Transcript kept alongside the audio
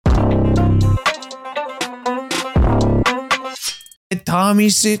Tommy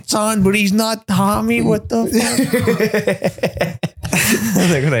sits on, but he's not Tommy. What the fuck?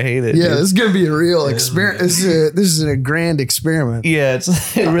 They're gonna hate it. Yeah, dude. this is gonna be a real experiment. This is a grand experiment. Yeah,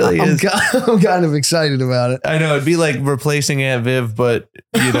 it really is. I'm kind of excited about it. I know it'd be like replacing Aunt Viv, but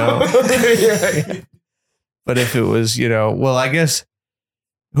you know, but if it was, you know, well, I guess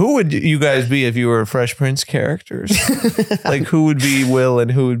who would you guys be if you were Fresh Prince characters? Like who would be Will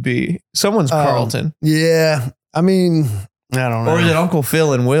and who would be someone's Carlton? Yeah, I mean, I don't know. Or is it Uncle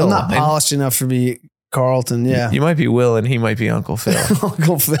Phil and Will? I'm not polished enough to be Carlton. Yeah, you might be Will and he might be Uncle Phil.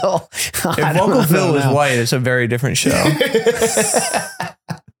 Uncle Phil. If Uncle Phil was white, it's a very different show.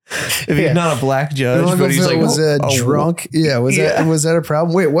 If he's not a black judge, Uncle but he's Phil like was drunk. Yeah, was that a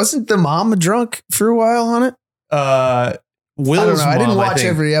problem? Wait, wasn't the mom a drunk for a while on it? Will's I didn't mom, watch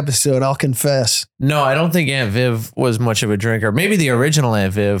every episode. I'll confess. No, I don't think Aunt Viv was much of a drinker. Maybe the original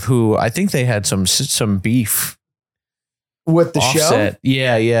Aunt Viv, who I think they had some beef with the Offset. show.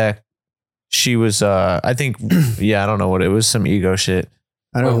 Yeah. She was, I think, I don't know what it was, some ego shit.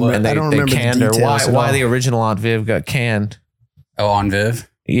 I don't remember. And they remember canned the her. details. Why the original Aunt Viv got canned? Oh, on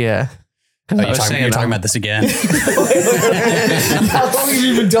Viv? Yeah. You're talking about this again. How long have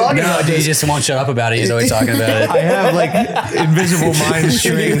you been talking about this? He just won't shut up about it. He's always talking about it. I have like invisible mind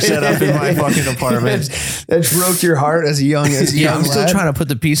string set up in my fucking apartment. That broke your heart as a young I'm still trying to put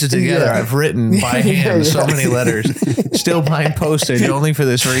the pieces together. Yeah. I've written by hand so many letters. Still buying postage only for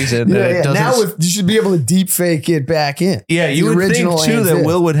this reason. Now you should be able to deep fake it back in. Yeah, you would think too that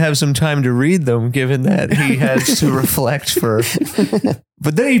Will would have some time to read them, given that he has to reflect for.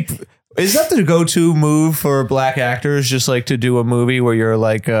 But then is that the go-to move for black actors? Just like to do a movie where you're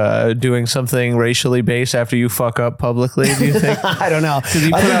like doing something racially based after you fuck up publicly? Do you think? I don't know. Because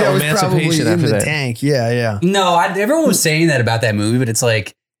he put out Emancipation after that. Tank. Yeah. No, everyone was saying that about that movie, but it's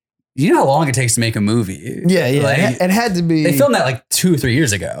like, you know how long it takes to make a movie? Yeah. Like, it had to be. They filmed that like 2 or 3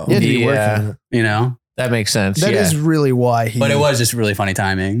 years ago. You had to be working on it. You know? That makes sense. That is really why But it was just really funny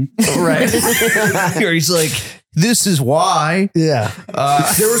timing. Right. He's like, this is why. Yeah.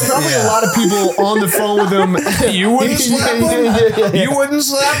 There was probably a lot of people on the phone with him. You wouldn't slap him? Yeah. You wouldn't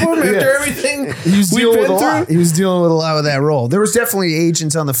slap him after everything he was dealing with a lot. through? He was dealing with a lot with that role. There was definitely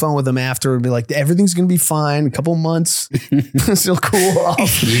agents on the phone with him after would be like, everything's going to be fine. A couple months. Still cool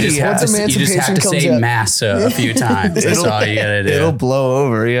off. You just have to say massa a few times. That's all you got to do. It'll blow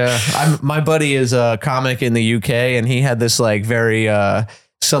over. Yeah. My buddy is a comic in the UK and he had this like very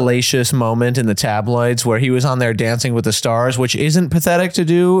salacious moment in the tabloids where he was on there Dancing with the Stars, which isn't pathetic to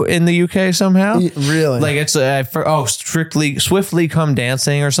do in the UK somehow. Really? Like it's Swiftly Come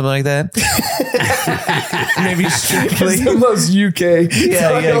Dancing or something like that. Maybe Strictly. It's the most UK.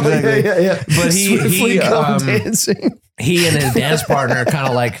 Yeah, exactly. Yeah. But Swiftly Come Dancing. He and his dance partner kind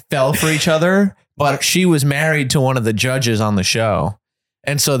of like fell for each other, but she was married to one of the judges on the show.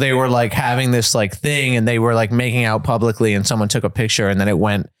 And so they were like having this like thing and they were like making out publicly and someone took a picture and then it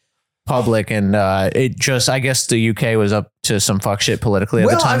went public and it just, I guess the UK was up to some fuck shit politically at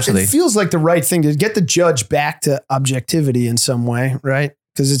the time. So it feels like the right thing to get the judge back to objectivity in some way, right?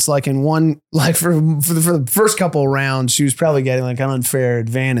 Because it's like in one, like for the first couple of rounds, she was probably getting like an unfair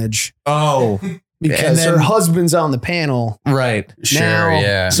advantage. Oh, because her husband's on the panel. Right. Sure.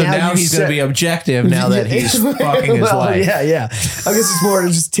 Yeah. So now he's going to be objective now that he's fucking his wife. Yeah. I guess it's more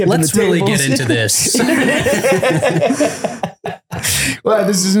than just tipping Let's the tables. really get into this. Well,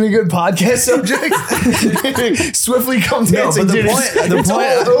 this isn't a good podcast subject. Swiftly Come Dancing. No, but it's all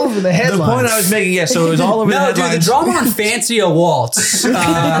over the headlines. The point I was making, so it was all over the headlines. Dude, the drama on Fancy a Waltz.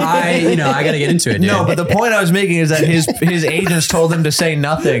 I got to get into it, dude. No, but the point I was making is that his agents told him to say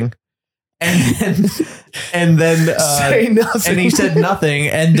nothing. And then say nothing. And he said nothing,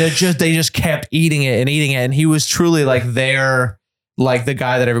 and they just kept eating it, and he was truly like the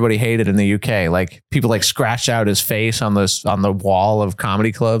guy that everybody hated in the UK. Like people like scratched out his face on the wall of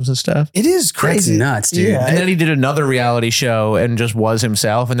comedy clubs and stuff. It is crazy. That's nuts, dude. Yeah. And then he did another reality show and just was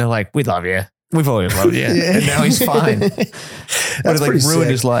himself, and they're like, "We love you. We've always loved you." And now he's fine. But it like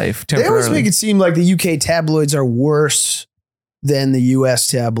ruined his life temporarily. They always make it seem like the UK tabloids are worse than the US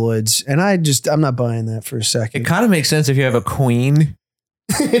tabloids. And I'm not buying that for a second. It kind of makes sense if you have a queen.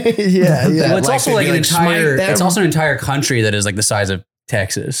 Yeah. Well, it's also like it's also an entire country that is like the size of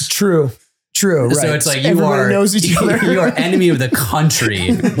Texas. True. Right. So it's like everybody knows each other. You are enemy of the country,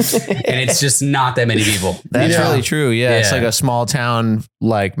 and it's just not that many people. That's really true. Yeah, it's like a small town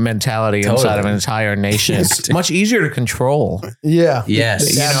like mentality inside of an entire nation. It's much easier to control. Yeah.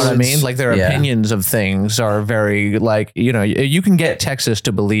 Yes. You know what I mean? Like their opinions of things are very like, you can get Texas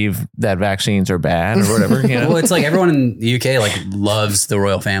to believe that vaccines are bad or whatever. You know? Well, it's like everyone in the UK like loves the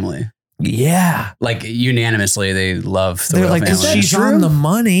royal family. Yeah. Like unanimously, they love the They're royal like, family. she's true? on the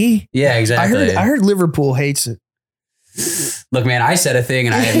money. Yeah, exactly. I heard Liverpool hates it. Look, man, I said a thing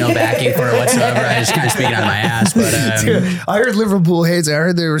and I have no backing for it whatsoever. I just kind of speaking out of my ass. But Dude, I heard Liverpool hates it. I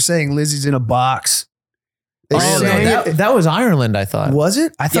heard they were saying Lizzie's in a box. They sang it. That was Ireland, I thought. Was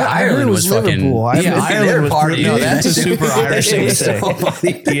it? I thought Yeah, I heard Ireland it was was fucking- Liverpool. Yeah, Ireland was party. No, that's a super Irish thing to say. So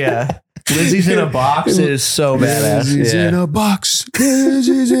funny. Yeah. Lizzie's in a box is so badass. Lizzie's Yeah. in a box.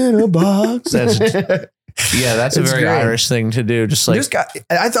 Lizzie's in a box. That's a It's very great. Irish thing to do. Just like This guy,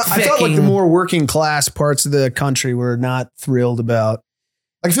 I thought like the fucking- more working class parts of the country were not thrilled about.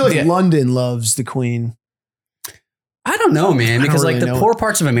 Like, I feel like Yeah. London loves the Queen. I don't know, man, I because don't like really the know. poor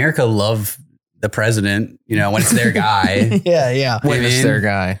parts of America love the president, you know, when it's their guy. Yeah. when it's man. their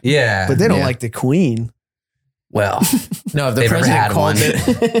guy. Yeah. But they don't Yeah. like the Queen. well, No, if the They've never president had called one.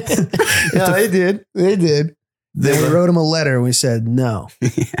 it. Yeah, they did. They did. They Then we were- wrote him a letter and we said no.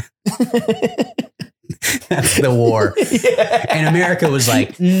 that's the war. And America was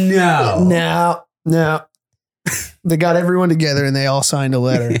like, no. No. They got everyone together and they all signed a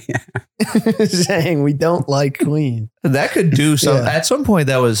letter saying we don't like Queen. That could do something. Yeah. At some point,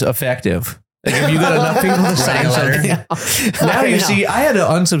 that was effective. Like if you got enough people to sign Writing a something. Now you see, I had to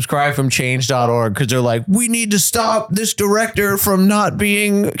unsubscribe from change.org because they're like, we need to stop this director from not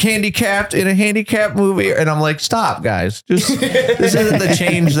being handicapped in a handicap movie. And I'm like, stop, guys. Just this isn't the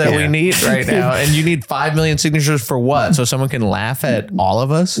change that we need right now. And you need 5 million signatures for what? So someone can laugh at all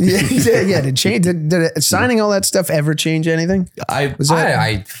of us? Yeah. Did signing all that stuff ever change anything? Was that?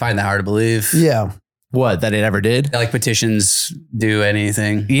 I find that hard to believe. Yeah. What? That it ever did? That, like petitions do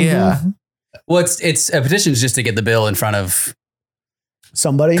anything. Yeah. Well, it's a petition is just to get the bill in front of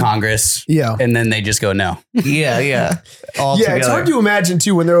Somebody. Congress, Yeah. and then they just go no. Yeah. All Yeah, together. it's hard to imagine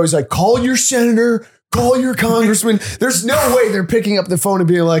too when they're always like, call your senator, call your congressman. There's no way they're picking up the phone and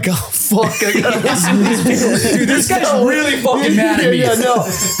being like, oh, fuck, I gotta listen to these people. Dude, this guy's really fucking mad at me. Yeah, no.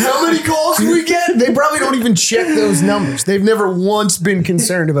 How many calls do we get? They probably don't even check those numbers. They've never once been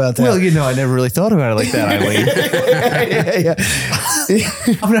concerned about that. Well, you know, I never really thought about it like that, Eileen. yeah.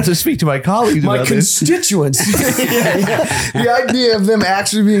 I'm going to have to speak to my colleagues My about this. constituents. The idea of them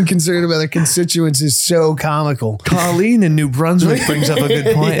actually being concerned about their constituents is so comical. Colleen in New Brunswick brings up a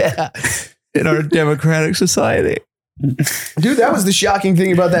good point Yeah. in our democratic society. Dude, that was the shocking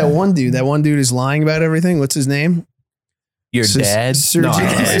thing about that one dude. That one dude is lying about everything. What's his name? Your dad? Sergio, No, I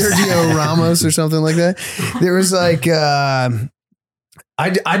don't know. Sergio Ramos or something like that. There was like,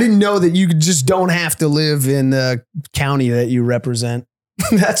 I didn't know that you just don't have to live in the county that you represent.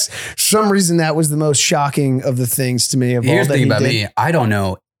 That's for some reason that was the most shocking of the things to me. Of Here's all the that thing he about did. me. I don't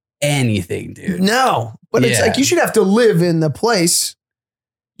know anything, dude. No, but it's Yeah. like you should have to live in the place.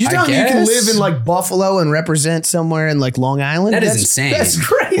 You I telling me you can guess. live in like Buffalo and represent somewhere in like Long Island? That is That's insane. That's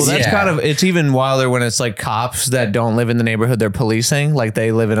crazy. Well, that's Yeah. kind of, it's even wilder when it's like cops that don't live in the neighborhood they're policing. Like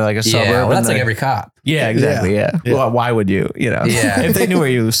they live in like a suburb. Yeah, well, and that's like they- every cop. Yeah, exactly. Yeah. Well, why would you? You know, Yeah. if they knew where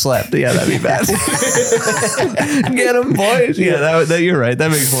you slept, yeah, that'd be bad. Get them, boys. Yeah, that you're right. That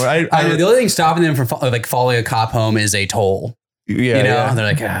makes more. I know, the only thing stopping them from like following a cop home is a toll. yeah, You know, yeah. they're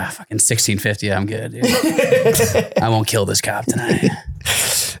like, fucking $16.50. I'm good, dude. I won't kill this cop tonight.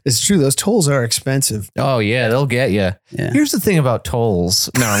 It's true. Those tolls are expensive. Oh yeah, they'll get you. Yeah. Here's the thing about tolls.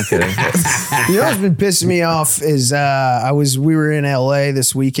 No, I'm kidding. You know what's been pissing me off is we were in LA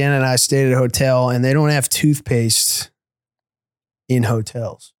this weekend and I stayed at a hotel and they don't have toothpaste in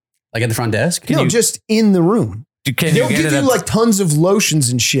hotels. Like at the front desk? No, just in the room. Can They'll you give get it you at, like tons of lotions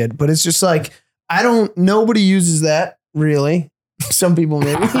and shit, but it's just like nobody uses that really. Some people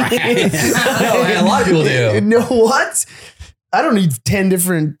maybe. No, a lot of people do. You know what? I don't need 10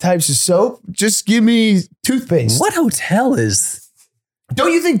 different types of soap. Just give me toothpaste. What hotel is?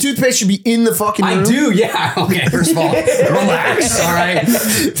 Don't you think toothpaste should be in the fucking room? I do, yeah. Okay, first of all, relax, all right?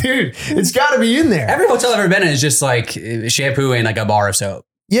 Dude, it's got to be in there. Every hotel I've ever been in is just like shampoo and like a bar of soap.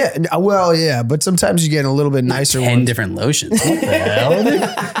 Yeah, well, yeah, but sometimes you get a little bit nicer 10 ones. different lotions. What the hell?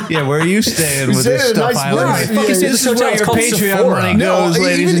 yeah, where are you staying with Stay this at a stuff, nice Eileen? place. Fucking Yeah, say This this is where hotel's your called Patreon Sephora. money goes,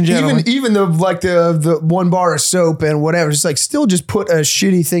 ladies even, and gentlemen. even the one bar of soap and whatever, it's like still just put a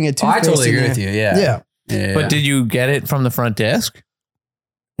shitty thing of Oh, I toothpaste totally in agree there. with you. Yeah. Yeah. But did you get it from the front desk?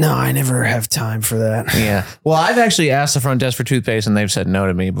 No, I never have time for that. Yeah. Well, I've actually asked the front desk for toothpaste and they've said no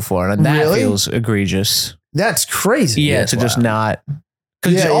to me before. And that Really? feels egregious. That's crazy. Yeah, to just not.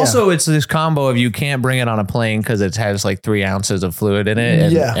 Because Yeah, also it's this combo of you can't bring it on a plane because it has like 3 ounces of fluid in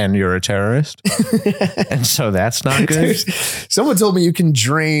it and you're a terrorist. And so that's not good. Someone told me you can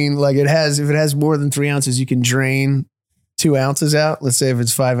drain, like if it has more than 3 ounces, you can drain 2 ounces out. Let's say if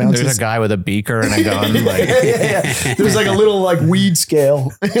it's 5 ounces. There's a guy with a beaker and a gun. Like, yeah. There's like a little like weed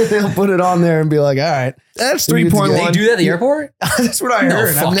scale. They'll put it on there and be like, all right, that's You're good to go. 3.1. They do that at the airport? That's what I No heard.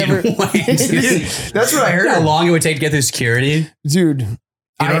 I've fucking never. way, dude. That's what I You know how heard, long it would take to get through security? dude.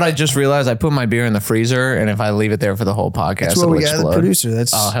 You know what I just realized? I put my beer in the freezer, and if I leave it there for the whole podcast, That's what it'll we got. The explode. producer.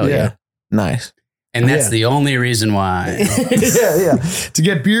 That's Oh, hell yeah. Nice. And that's Yeah. the only reason why. yeah. To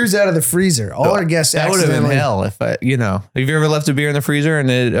get beers out of the freezer. All our guests That would have been accidentally. hell if I, you know. Have you ever left a beer in the freezer and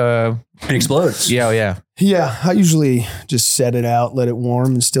it, It explodes. yeah, oh, yeah. Yeah, I usually just set it out, let it warm,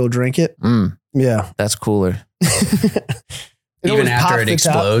 and still drink it. Yeah. That's cooler. It Even always after pops it the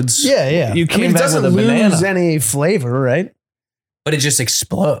top. explodes. Yeah, yeah. You came it back doesn't with a lose banana. any flavor, right? But it just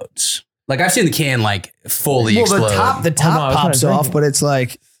explodes. Like I've seen the can like fully Well, explode. the top Oh, no, I was pops trying to off, drink but it's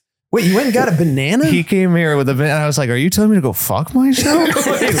like, wait, you went and got a banana? He came here with a banana. I was like, are you telling me to go fuck myself?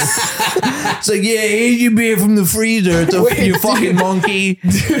 It's like, yeah, here's your beer from the freezer. It's Wait, you dude. fucking monkey.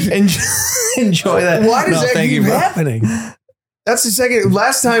 Enjoy that. Why does No, that thank keep you, bro. happening? That's the second.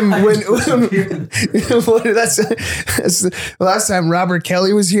 Last time that's the last time Robert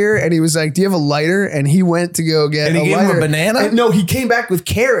Kelly was here, and he was like, "Do you have a lighter?" And he went to go get And he a gave him a lighter. banana? And no, he came back with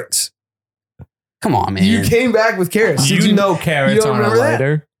carrots. Come on, man. You came back with carrots. Did You know carrots you don't on a remember that?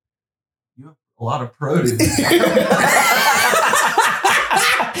 lighter. A lot of produce.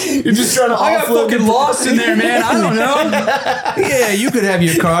 You're just trying to. I got offload fucking the- lost in there, man. I don't know. Yeah, you could have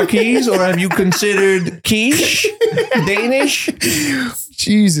your car keys, or have you considered quiche? Danish?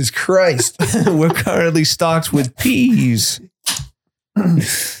 Jesus Christ! We're currently stocked with peas. I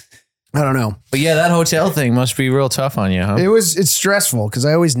don't know. But yeah, that hotel thing must be real tough on you, huh? It's stressful because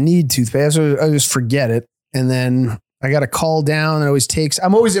I always need toothpaste. I just forget it, and then I got to call down. It always takes.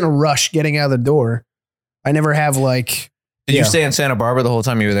 I'm always in a rush getting out of the door. I never have like. Did you Yeah. stay in Santa Barbara the whole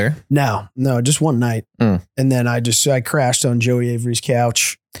time you were there? No, just one night. Mm. And then I crashed on Joey Avery's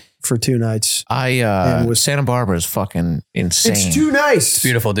couch for 2 nights. And Santa Barbara is fucking insane. It's too nice. It's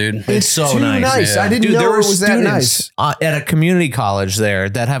beautiful, dude. It's so too nice. Yeah. I didn't Dude, know there it were was that nice. students at a community college there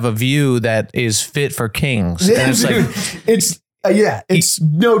that have a view that is fit for kings. And it's like, It's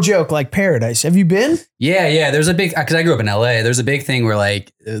no joke, like paradise. Have you been? Yeah. There's a big, because I grew up in LA. There's a big thing where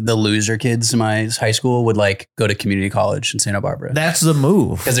like the loser kids in my high school would like go to community college in Santa Barbara. that's the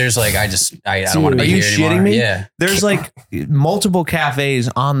move. Because there's like, I don't want to Are be you here shitting anymore. me? Yeah. There's like multiple cafes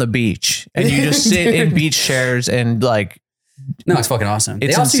on the beach, and you just sit in beach chairs and like. No, it's fucking awesome.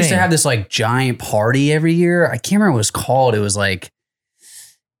 It's They also used to insane. have this like giant party every year. I can't remember what it was called. It was like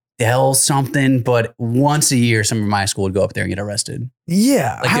Dell something, but once a year, some of my school would go up there and get arrested.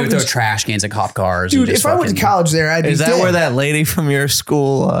 Yeah. Like they would throw trash cans at cop cars. Dude, and just if I went to fucking- college there, I'd be Is that dead. where that lady from your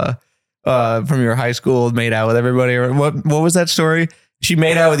school, from your high school, made out with everybody? Or what was that story? She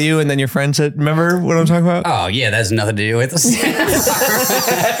made out with you, and then your friend said, "Remember what I'm talking about?" Oh yeah, that has nothing to do with this.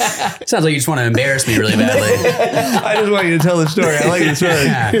 Sounds like you just want to embarrass me really badly. I just want you to tell the story. I like the story.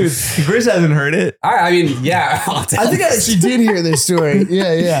 Yeah. Chris hasn't heard it. All right, I mean, yeah. I'll tell I think I you. actually did hear this story.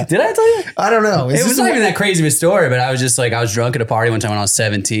 Yeah. Did I tell you? I don't know. Is It this was not even that crazy of a story, but I was just like, I was drunk at a party one time when I was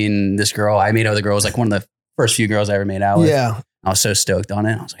 17. This girl, I made out with a girl, was like one of the first few girls I ever made out with. Yeah. I was so stoked on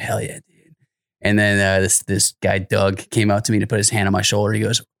it. I was like, hell yeah, dude. And then this guy, Doug, came out to me to put his hand on my shoulder. He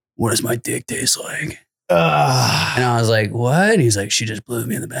goes, "What does my dick taste like?" And I was like, what? And he's like, "She just blew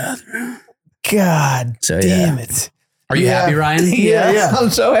me in the bathroom." God So, damn yeah. it. Are you Yeah. happy, Ryan? Yeah.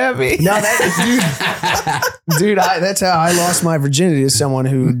 I'm so happy. No, dude, that's how I lost my virginity to someone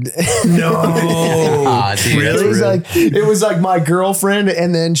who. No. Aw, dude, Really? that's It was like my girlfriend,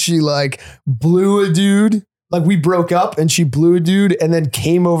 and then she like blew a dude. Like we broke up, and she blew a dude, and then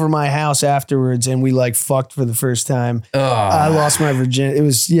came over my house afterwards, and we like fucked for the first time. I lost my virginity. It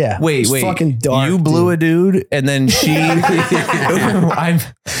was it Wait. was fucking dark. You blew a dude, and then she.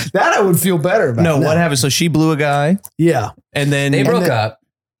 that I would feel better about. No, what happened? So she blew a guy, Yeah, and then They broke then- up.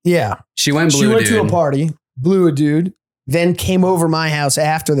 yeah. She went and She blew went a dude. to a party, blew a dude, then came over my house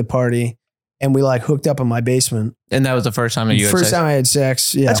after the party, and we like hooked up in my basement. and that was the first time that you had First sex. time I had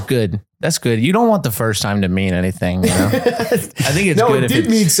sex. Yeah. That's good. That's good. You don't want the first time to mean anything. You know? I think it's no, good it if did it's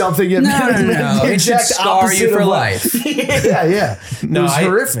mean something. It No, meant no. the It should exact scar you opposite for of what- life. yeah. No, it was I-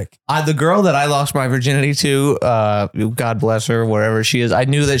 horrific. the girl that I lost my virginity to, God bless her, wherever she is. I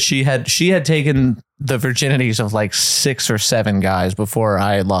knew that she had taken the virginities of like 6 or 7 guys before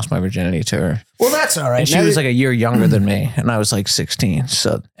I had lost my virginity to her. Well, that's all right. And she Now was that- like a year younger than me, and I was like 16.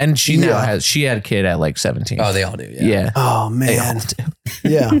 So, and she now Yeah. she had a kid at like 17. Oh, they all do. Yeah. yeah. oh They all man, do.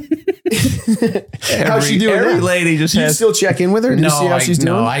 yeah. How's she doing? Every now? lady just Do you has. still check in with her? Do you see how she's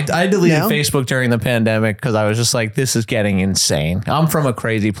doing? I deleted No? Facebook during the pandemic because I was just like, this is getting insane. I'm from a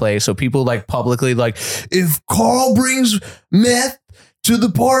crazy place, so people like publicly like, if Carl brings meth to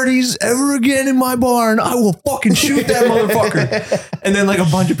the parties ever again in my barn, I will fucking shoot that motherfucker. And then like a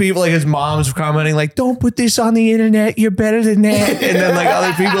bunch of people, like his mom's commenting like, don't put this on the internet, you're better than that. And then like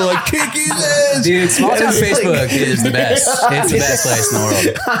other people are like, kick his ass. Dude, small town And it's Facebook like- is the best. It's the best place in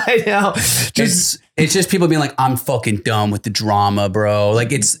the world. I know. It's just people being like, I'm fucking done with the drama, bro.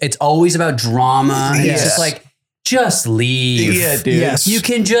 Like it's always about drama. And it's Yes. just like, just leave. Yeah, dude. Yes. You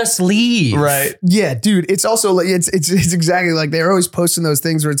can just leave. Right. Yeah, dude. It's also like it's exactly like they're always posting those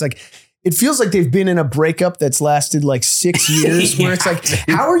things where it's like it feels like they've been in a breakup that's lasted like 6 years. Where it's like,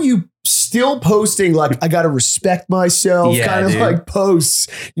 how are you still posting like I gotta respect myself Yeah, kind of dude. like posts?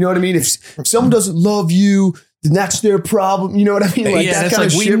 You know what I mean? If someone doesn't love you, then that's their problem. You know what I mean? Like yeah, that it's kind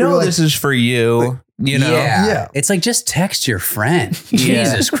like of we shit. know where, like, this is for you. You know? Yeah. It's like, just text your friend. Yeah.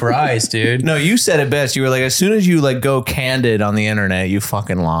 Jesus Christ, dude. No, you said it best. You were like, as soon as you like go candid on the internet, you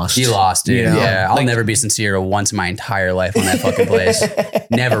fucking lost. You lost, dude. You know? Yeah. I'll Like- never be sincere once in my entire life on that fucking place.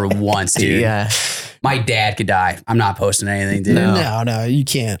 Never once, dude. Yeah. My dad could die. I'm not posting anything, dude. no, you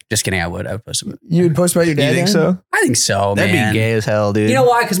can't. Just kidding. I would post it. You would post about your dad? You think Aaron? so? I think so, That'd man. be gay as hell, dude. You know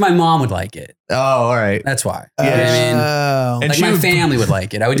why? Because my mom would like it. Oh, all right. That's why. Oh. You know what I mean? And Like she my would- family would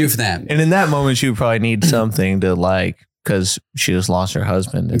like it. I would do it for them. And in that moment, she would probably need something to like, because she just lost her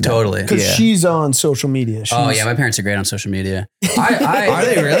husband. And Totally. Because Yeah. she's on social media. Oh She's- yeah, my parents are great on social media. I Are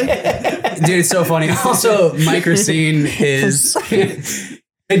they really? Dude, it's so funny. Also, Mike Racine is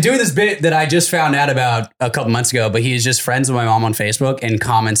and doing this bit that I just found out about a couple months ago, but he's just friends with my mom on Facebook and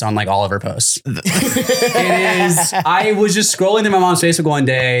comments on like all of her posts. It is. I was just scrolling through my mom's Facebook one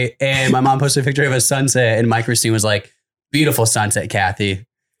day and my mom posted a picture of a sunset and Mike Racine was like, beautiful sunset, Kathy.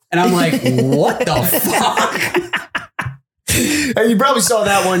 And I'm like, what the fuck? And you probably saw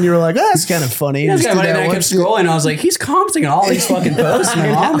that one. You were like, oh, that's kind of funny. That's Just kind of did funny. that And I one. kept scrolling. I was like, he's commenting on all these fucking posts my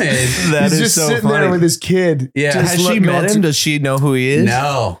mom made. That He's is just so sitting funny. there with his kid. Yeah. just Has she looking met on him? Does she know who he is?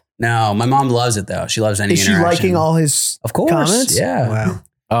 No. My mom loves it though. She loves any Is she interaction. liking all his Of course. comments? Yeah. Wow.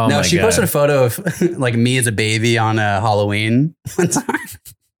 Oh, No, my she God. posted a photo of like me as a baby on Halloween one time.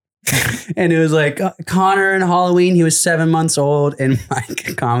 And it was like Connor in Halloween, he was 7 months old. And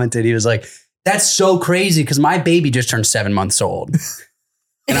Mike commented, he was like, that's so crazy because my baby just turned 7 months old.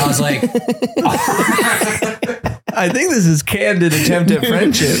 And I was like, I think this is candid attempt at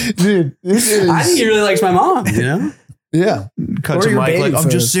friendship. Dude, this is. I think he really likes my mom, you know? yeah. Cut Or to your Mike like, baby I'm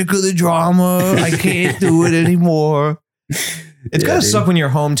photos. just sick of the drama. I can't do it anymore. It's gotta dude. suck when your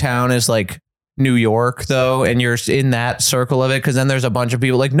hometown is like New York though, and you're in that circle of it, because then there's a bunch of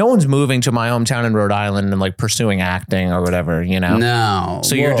people like no one's moving to my hometown in Rhode Island and like pursuing acting or whatever, you know. No.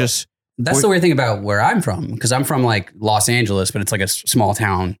 So you're Well, just That's the weird thing about where I'm from, because I'm from like Los Angeles, but it's like a small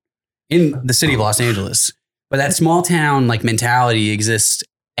town in the city of Los Angeles. But that small town like mentality exists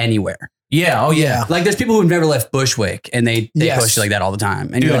anywhere. yeah, oh yeah. Like there's people who've never left Bushwick and they Yes. post you like that all the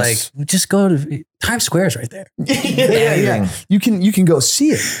time. And Dude, you're like, just go to Times Square's right there. yeah. You can go see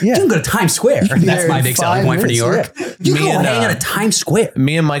it. Yeah. You can go to Times Square. can be That's there my in big selling 5 point for New minutes, York. You can Me go and, hang out at Times Square.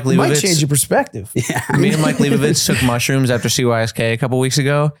 Me and Mike It might change Leibovitz. your perspective. Yeah. Me and Mike Leibovitz took mushrooms after CYSK a couple weeks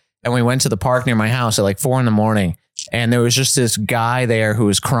ago, and we went to the park near my house at like 4 a.m. And there was just this guy there who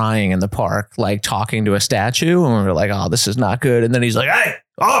was crying in the park, like talking to a statue. And we were like, oh, this is not good. And then he's like, hey,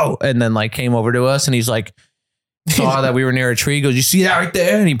 oh, and then like came over to us and he's like, saw that we were near a tree. He goes, you see that right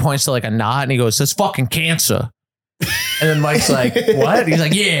there? And he points to like a knot and he goes, that's fucking cancer. And then Mike's like, what? He's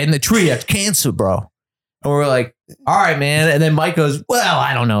like, yeah, in the tree, that's cancer, bro. And we're like, all right, man. And then Mike goes, well,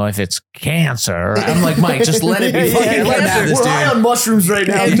 I don't know if it's cancer. I'm like, Mike, just let it be Yeah, fucking let him have cancer. this We're high on mushrooms right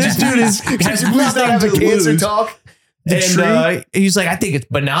now. And this dude is Could has you please not have a nothing to cancer lose. talk? The And tree? he's like, I think it's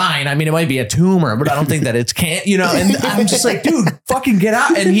benign. I mean, it might be a tumor, but I don't think that it's you know. And I'm just like, dude, fucking get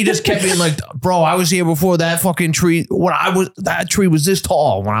out. And he just kept being like, bro, I was here before that fucking tree. That tree was this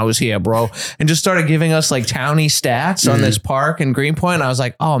tall when I was here, bro. And just started giving us like towny stats on this park in Greenpoint. And I was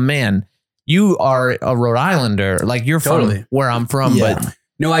like, oh man, you are a Rhode Islander. Like you're Totally. from where I'm from, Yeah. but.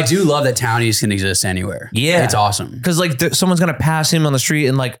 No, I do love that townies can exist anywhere. Yeah. It's awesome. Because like someone's gonna pass him on the street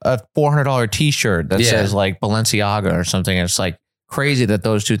in like a $400 T-shirt that Yeah. says like Balenciaga or something. It's like crazy that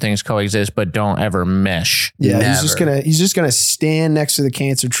those two things coexist but don't ever mesh. Yeah, Never. he's just gonna stand next to the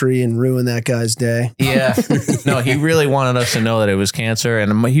cancer tree and ruin that guy's day. Yeah, no, he really wanted us to know that it was cancer,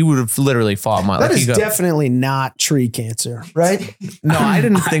 and he would have literally fought my. That like, is he definitely not tree cancer, right? no, I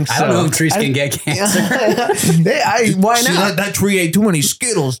didn't think so. I don't know if trees can get cancer. Why See, not? that tree ate too many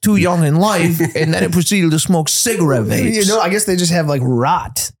Skittles too young in life, and then it proceeded to smoke cigarette vapes. You know, I guess they just have like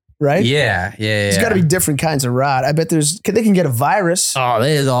rot. right? Yeah. There's got to be different kinds of rot. I bet they can get a virus. Oh,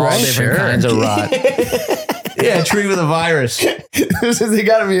 there's all different kinds of rot. Yeah, a tree with a virus. They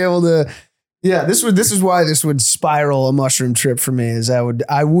got to be able to. Yeah, this is why this would spiral a mushroom trip for me. Is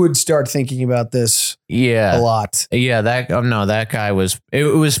I would start thinking about this. Yeah, a lot. Yeah, that guy was. It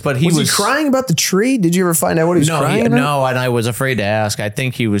was, but he was crying about the tree. Did you ever find out what he was crying about? No, and I was afraid to ask. I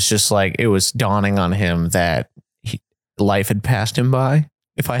think he was just like it was dawning on him that life had passed him by.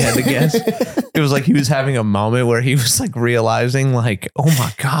 If I had to guess, it was like he was having a moment where he was like realizing, like, oh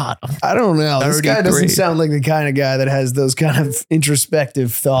my God. I don't know. This guy doesn't sound like the kind of guy that has those kind of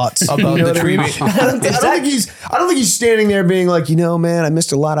introspective thoughts about the tree. I don't think he's standing there being like, man, I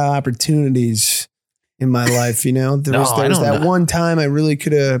missed a lot of opportunities in my life. There was that one time I really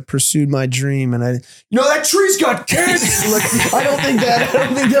could have pursued my dream, and that tree's got kids. Like, I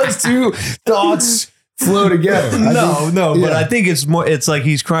don't think those two thoughts flow together. But I think it's more. It's like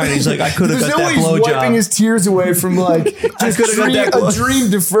he's crying. He's like, I could have got that blowjob. He's wiping his tears away from like a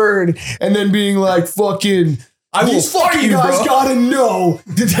dream deferred, and then being like, "Fucking, these fucking guys gotta know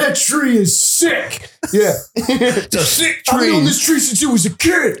that tree is sick." Yeah, it's a sick tree. I've known this tree since it was a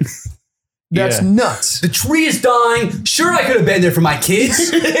kid. That's nuts. The tree is dying. Sure, I could have been there for my kids,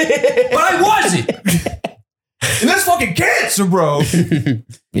 but I wasn't. And that's fucking cancer, bro.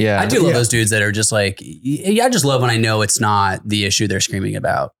 Yeah. I do love those dudes that are just like, I just love when I know it's not the issue they're screaming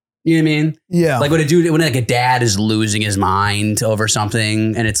about. You know what I mean? Yeah. Like when a dad is losing his mind over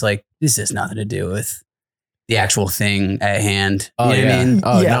something and it's like, this has nothing to do with the actual thing at hand. You know what I mean?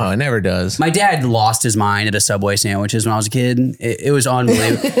 Oh, no, it never does. My dad lost his mind at a Subway sandwiches when I was a kid. It was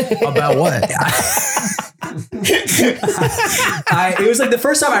unbelievable. About what? It was like the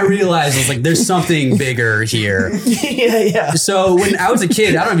first time I realized, I was like, there's something bigger here. Yeah. So when I was a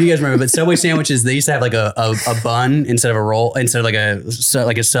kid, I don't know if you guys remember, but Subway sandwiches, they used to have like a bun instead of a roll, instead of like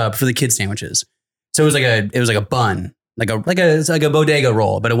a sub for the kids sandwiches. So it was like a bun, like a bodega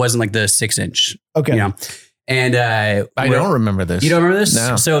roll, but it wasn't like the 6-inch. Okay. And I don't remember this. You don't remember this?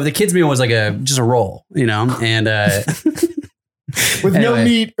 No. So the kids meal was like just a roll, and with no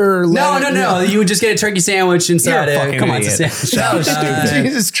meat or no. You would just get a turkey sandwich inside it. Come on, it's a sandwich. That was stupid.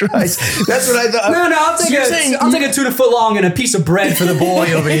 Jesus Christ. That's what I thought. No, I'll take a 2 foot long and a piece of bread for the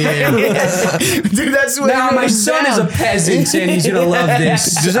boy over here. Dude, that's what. Now my son is a peasant and he's gonna love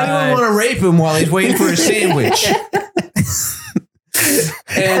this. Does anyone want to rape him while he's waiting for a sandwich?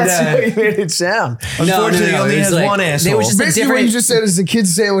 And that's what you made it sound. Unfortunately, he only has one asshole. Basically, what you just said is the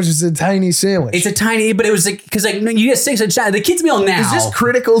kid's sandwich is a tiny sandwich. It's a tiny, but it was like, because you get 6-inch. The kid's meal now. Is this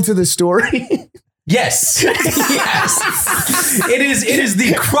critical to the story? Yes. Yes. It is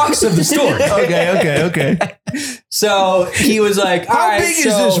the crux of the story. Okay. So he was like, how big is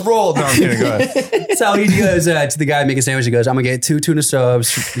this roll? No, I'm kidding. Go ahead. So he goes to the guy making a sandwich. He goes, I'm going to get 2 tuna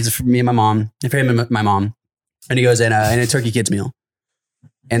subs for me and my mom, and for him and my mom. And he goes, and a turkey kids meal.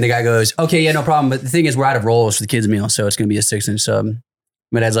 And the guy goes, okay, yeah, no problem. But the thing is, we're out of rolls for the kids meal. So it's going to be a 6-inch sub.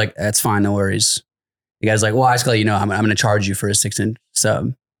 My dad's like, that's fine. No worries. The guy's like, well, I just got to let you know, I'm going to charge you for a 6-inch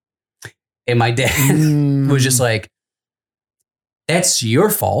sub. And my dad was just like, that's your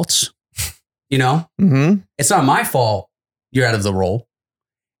fault. Mm-hmm. It's not my fault. You're out of the roll.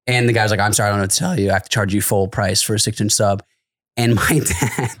 And the guy was like, I'm sorry, I don't know what to tell you. I have to charge you full price for a 6-inch sub. And my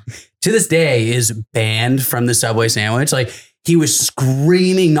dad, to this day, is banned from the Subway sandwich. Like, he was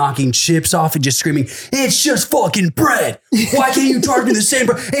screaming, knocking chips off and just screaming, it's just fucking bread. Why can't you charge me the same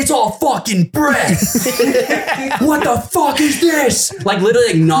bread? It's all fucking bread. What the fuck is this? Like literally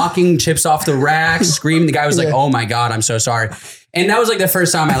like knocking chips off the rack, screaming. The guy was like, oh my God, I'm so sorry. And that was like the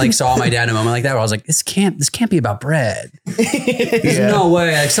first time I like saw my dad in a moment like that where I was like, this can't be about bread. There's no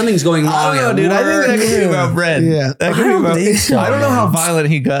way. Like something's going wrong. I don't know, dude. I think that could be about bread. Yeah. That could be about. I don't know how violent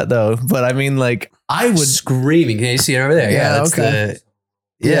he got though, but I mean, like I would screaming. Can you see it over there? Yeah. That's okay.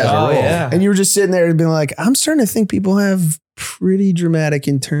 Yeah. And you were just sitting there and being like, I'm starting to think people have pretty dramatic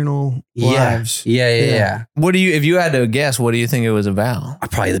internal lives. Yeah. What do you, if you had to guess, what do you think it was about?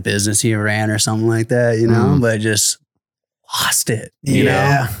 Probably the business he ran or something like that, but just lost it, you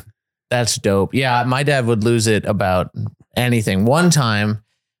know? That's dope. Yeah. My dad would lose it about anything. One time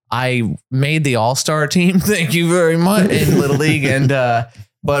I made the all-star team. Thank you very much in Little League. And,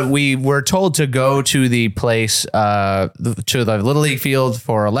 but we were told to go to the place, to the Little League field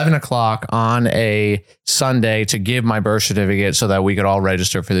for 11 o'clock on a Sunday to give my birth certificate so that we could all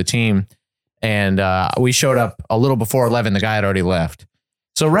register for the team. And we showed up a little before 11. The guy had already left.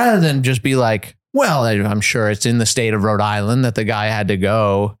 So rather than just be like, well, I'm sure it's in the state of Rhode Island that the guy had to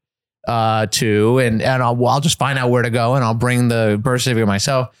go to, and I'll just find out where to go and I'll bring the birth certificate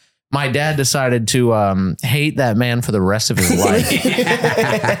myself. my dad decided to hate that man for the rest of his life.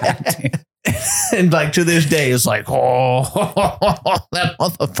 And like to this day, it's like, oh, that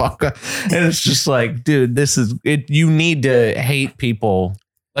motherfucker. And it's just like, dude, this is it. You need to hate people.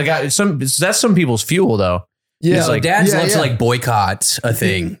 Like that's some people's fuel, though. Yeah, it's like dads love to like boycott a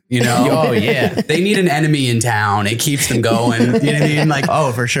thing, you know? Oh yeah, they need an enemy in town. It keeps them going. You know what I mean? Like,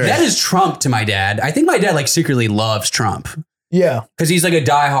 oh for sure. That is Trump to my dad. I think my dad like secretly loves Trump. Yeah, because he's like a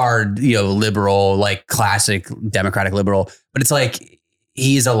diehard, liberal, like classic Democratic liberal. But it's like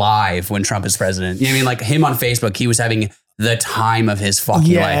he's alive when Trump is president. You know what I mean? Like him on Facebook, he was having the time of his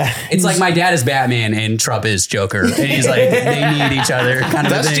fucking life. It's like my dad is Batman and Trump is Joker. And he's like, they need each other kind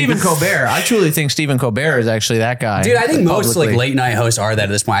of That's thing. Stephen Colbert. I truly think Stephen Colbert is actually that guy. Dude, I think most like late night hosts are that at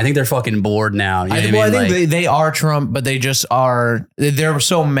this point. I think they're fucking bored now. You know I what I mean? think they are Trump, but they just are. They're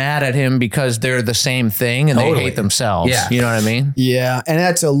so mad at him because they're the same thing and they hate themselves. Yeah. You know what I mean? Yeah. And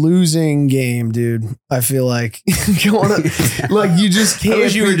that's a losing game, dude. I feel like like you just can't. I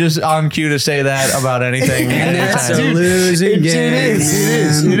wish you were just on cue to say that about anything. And that's a losing game.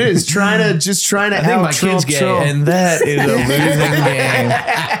 It is trying to I think my kid's gay, and that is a losing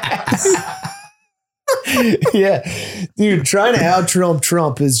game. Yeah, dude, trying to out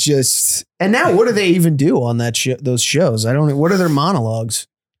Trump is just. And now, what do they even do on that those shows? I don't know. What are their monologues?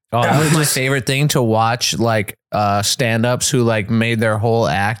 Oh, that was my favorite thing to watch, like stand-ups who like made their whole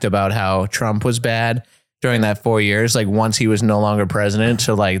act about how Trump was bad during that 4 years. Like once he was no longer president,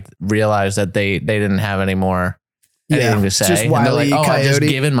 to like realize that they didn't have any more anything to say. Just and they're like, I've just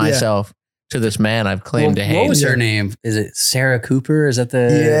given Yeah. myself to this man I've claimed to hate. What was her name? Is it Sarah Cooper? Is that the...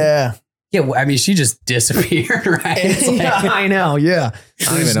 Yeah. Yeah, well, I mean, she just disappeared, right? It's like- Yeah, I know. Yeah. I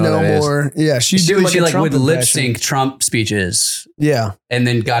don't There's even know what it is. more. Yeah. She's she doing would like, like would Trump lip impression. sync Trump speeches Yeah. and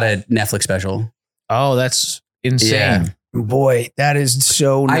then got a Netflix special. Oh, that's insane. Yeah. Boy, that is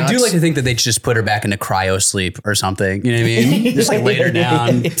so nuts. I do like to think that they just put her back into cryo sleep or something. You know what I mean? Just like lay her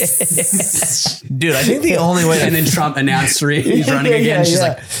down. Dude, I think the only way And then Trump announced he's running again. She's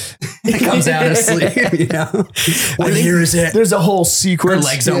like, comes out of sleep, you know? What year is it? There's a whole Her sequence.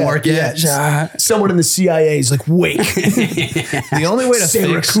 legs don't work yet. Someone in the CIA is like, wait. the only way to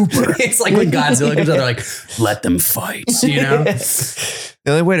Sarah fix Cooper. It's like when Godzilla comes out, they're like, let them fight, you know?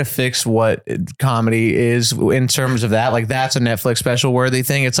 the only way to fix what comedy is in terms of that, like that's a Netflix special worthy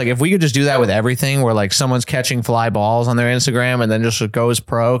thing. It's like if we could just do that with everything, where like someone's catching fly balls on their Instagram and then just goes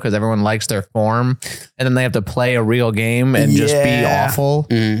pro because everyone likes their form, and then they have to play a real game and just be awful.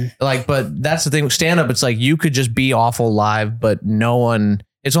 Like, but that's the thing with stand up. It's like you could just be awful live, but no one.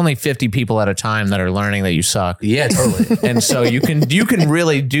 It's only 50 people at a time that are learning that you suck. Yeah, totally. And so you can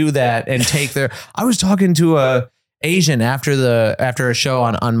really do that and take their. I was talking to a Asian after a show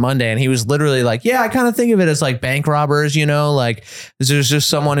on Monday, and he was literally like, yeah, I kind of think of it as like bank robbers, you know, like there's just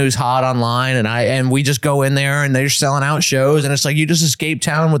someone who's hot online and we just go in there and they're selling out shows, and it's like you just escape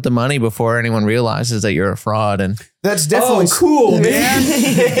town with the money before anyone realizes that you're a fraud. And That's definitely cool, man.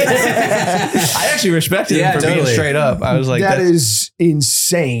 I actually respected him for being straight up. I was like, that is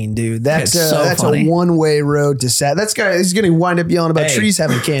insane, dude. That's It's so that's funny. a one-way road to sad. That's guy is going to wind up yelling about Hey, trees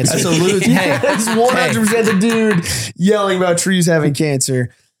having cancer. that's a losing. Hey, That's 100% the dude yelling about trees having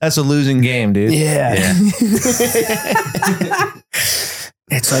cancer. that's a losing game, dude. Yeah.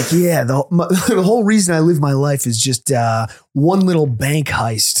 It's like, yeah, the whole reason I live my life is just one little bank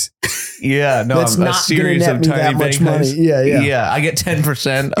heist. Yeah, no, That's I'm a not gonna series net of me tiny that much bank money. heists. Yeah. I get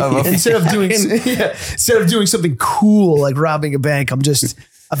 10% of a Instead of doing something cool like robbing a bank,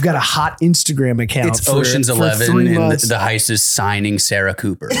 I've got a hot Instagram account. It's for Ocean's 11 3 and months. the heist is signing Sarah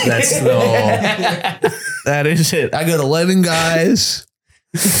Cooper. That's the whole... That is it. I got 11 guys.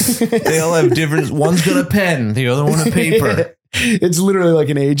 They all have different. One's got a pen, the other one a paper. It's literally like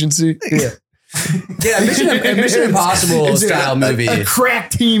an agency. Yeah. Yeah, Mission Impossible It's style movie. A crack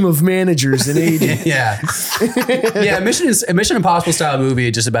team of managers and agents. Yeah. Yeah, Mission Impossible style movie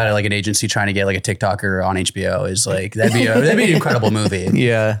just about like an agency trying to get like a TikToker on HBO is like that'd be an incredible movie.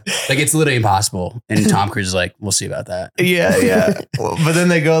 Yeah. Like it's literally impossible. And Tom Cruise is like, we'll see about that. Yeah. Well, but then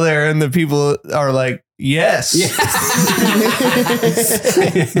they go there and the people are like, yes. Yeah.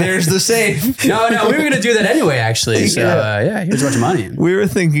 There's the safe. No, we were gonna do that anyway, actually. So here's a bunch of money. We were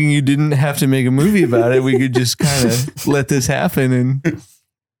thinking you didn't have to make a movie about it. We could just kind of let this happen and,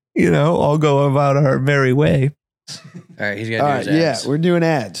 all go about our merry way. All right, he's All gonna right, do his ads. we're doing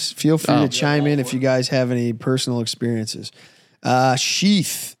ads. Feel free to chime in if you guys have any personal experiences.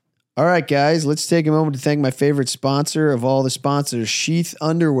 Sheath. All right, guys, let's take a moment to thank my favorite sponsor of all the sponsors, Sheath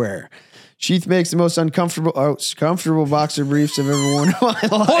Underwear. Sheath makes the most comfortable boxer briefs I've ever worn in my life.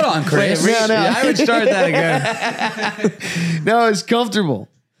 Hold on, Chris. No. I would start that again. No, it's comfortable.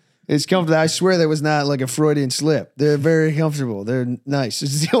 It's comfortable. I swear that was not like a Freudian slip. They're very comfortable. They're nice.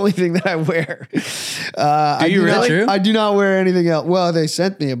 It's the only thing that I wear. Do you really? I do not wear anything else. Well, they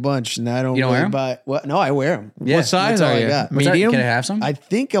sent me a bunch, and I don't. You don't really wear 'em? buy. What? No, I wear them. Yeah. What size That's all are I you? got. Medium? Can I have some? I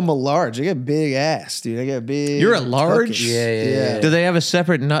think I'm a large. I got a big ass, dude. I got a big. You're a large? tuckus. Yeah. Do they have a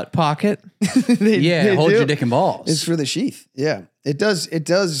separate nut pocket? They hold do. your dick and balls. It's for the sheath. Yeah, it does.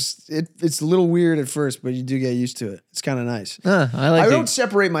 It's a little weird at first, but you do get used to it. It's kind of nice. I like. I don't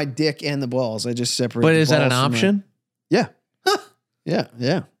separate my dick and the balls. I just separate. But the is that an balls from option? Yeah.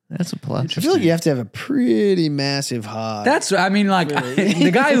 Yeah. That's a plus. I feel like you have to have a pretty massive hog. That's, I mean, like,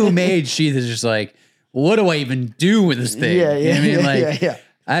 the guy who made sheath is just like, what do I even do with this thing? Yeah, You know what I mean? yeah, Like, yeah.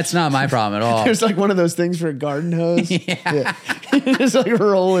 that's not my problem at all. There's like one of those things for a garden hose. Yeah. Just like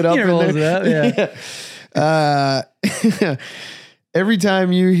roll it up. He in rolls there. it up, Every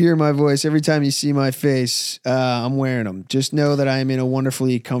time you hear my voice, every time you see my face, I'm wearing them. Just know that I am in a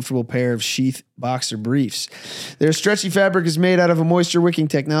wonderfully comfortable pair of sheath boxer briefs. Their stretchy fabric is made out of a moisture wicking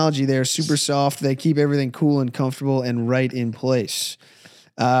technology. They are super soft. They keep everything cool and comfortable and right in place.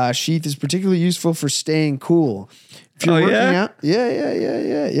 Sheath is particularly useful for staying cool. If you're working out, yeah.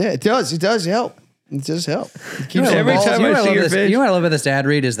 It does help. It does help. It keeps the every balls- time I see your face. You know what I love about this ad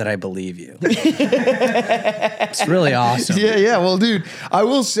read is that I believe you. It's really awesome. Yeah. Well, dude, I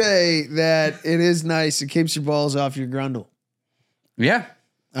will say that it is nice. It keeps your balls off your grundle. Yeah.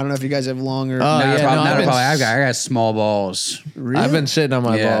 I don't know if you guys have longer. Not yeah, a problem. no, Not I've a been- problem. I got small balls. Really? I've been sitting on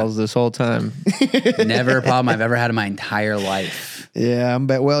my Yeah. balls this whole time. Never a problem I've ever had in my entire life. Yeah, I'm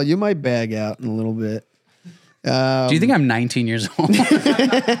bet. Well, you might bag out in a little bit. Do you think I'm 19 years old?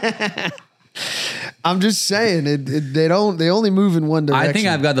 I'm just saying they only move in one direction. I think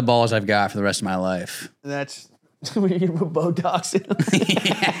I've got the balls I've got for the rest of my life. That's when you put Botox in them.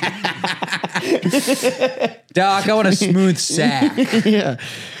 Doc, I want a smooth sack. Yeah.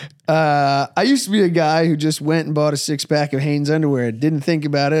 I used to be a guy who just went and bought a 6-pack of Hanes underwear. Didn't think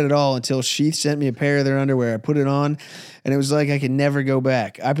about it at all until Sheath sent me a pair of their underwear. I put it on, and it was like I could never go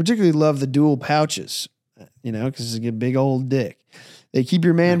back. I particularly love the dual pouches, because it's a big old dick. They keep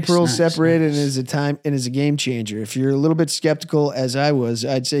your man pearls separated and is a game changer. If you're a little bit skeptical, as I was,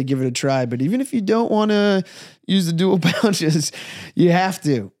 I'd say give it a try. But even if you don't want to use the dual pouches, you have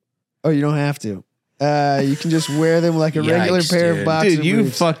to. Oh, you don't have to. You can just wear them like a regular Yikes, pair dude. of boxer Dude, you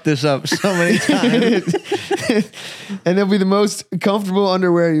briefs. fucked this up so many times. And they'll be the most comfortable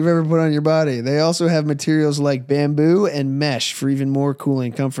underwear you've ever put on your body. They also have materials like bamboo and mesh for even more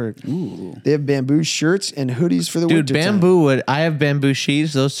cooling comfort. Ooh. They have bamboo shirts and hoodies for the Dude, winter bamboo I have bamboo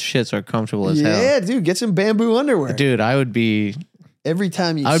sheets. Those shits are comfortable as hell. Yeah, dude, get some bamboo underwear. Dude, I would be Every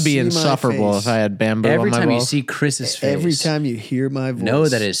time you I would be see my insufferable face, if I had bamboo Every on my time you balls. see Chris's face, every time you hear my voice. know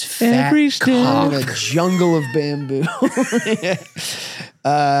that is fat Every step. in a jungle of bamboo.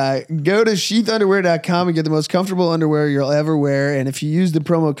 Go to sheathunderwear.com and get the most comfortable underwear you'll ever wear. And if you use the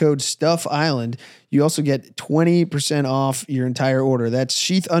promo code Stuff Island, you also get 20% off your entire order. That's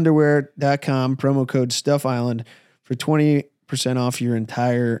sheathunderwear.com, promo code Stuff Island for 20% off your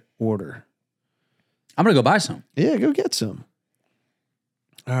entire order. I'm going to go buy some. Yeah, go get some.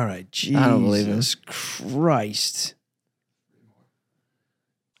 All right. Jesus I don't believe him. Christ.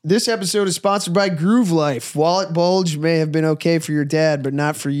 This episode is sponsored by Groove Life. Wallet bulge may have been okay for your dad, but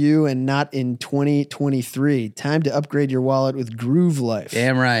not for you and not in 2023. Time to upgrade your wallet with Groove Life.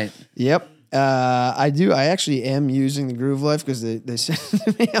 Damn right. Yep. I do. I actually am using the Groove Life because they sent it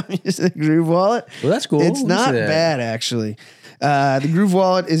to me. I'm using the Groove Wallet. Well, that's cool. It's Let me not see that. bad, actually. The Groove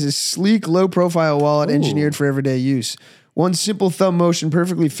Wallet is a sleek, low-profile wallet engineered for everyday use. One simple thumb motion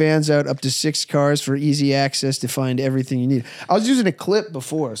perfectly fans out up to 6 cars for easy access to find everything you need. I was using a clip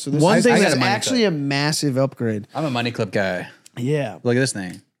before, so this One is thing I got is a money actually a massive upgrade. I'm a money clip guy. Yeah. Look at this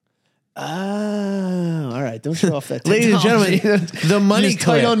thing. All right. Don't show off that. Ladies and technology. gentlemen, the money Just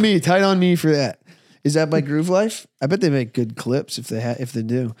tight clip. Tight on me for that. Is that by Groove Life? I bet they make good clips if they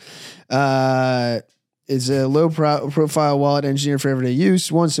do. It's a low-profile wallet engineered for everyday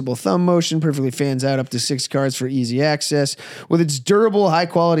use. One simple thumb motion perfectly fans out up to 6 cards for easy access. With its durable,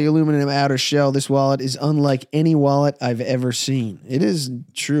 high-quality aluminum outer shell, this wallet is unlike any wallet I've ever seen. It is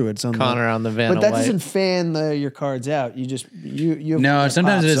true. It's on Connor on the Vanna but that White. doesn't fan your cards out. You just you. No,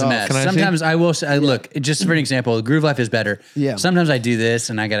 sometimes it is a pops mess. off. Can I see? Sometimes I will say, look, just for an example, Groove Life is better. Yeah. Sometimes I do this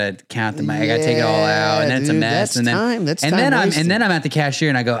and I gotta count them. I gotta take it all out, and then it's a dude, mess. that's And then time. That's and time then wasted. I'm at the cashier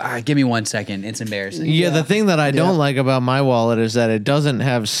and I go, give me 1 second. It's embarrassing. Yeah, the thing that I don't Yeah. like about my wallet is that it doesn't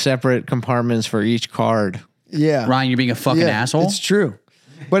have separate compartments for each card. Yeah, Ryan, you're being a fucking asshole. It's true.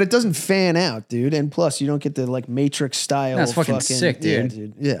 But it doesn't fan out, dude. And plus, you don't get the like Matrix style. That's fucking sick, dude. Yeah,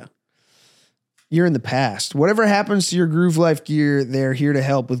 dude. Yeah. you're in the past. Whatever happens to your Groove Life gear, they're here to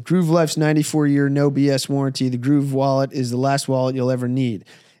help. With Groove Life's 94-year no BS warranty, the Groove wallet is the last wallet you'll ever need.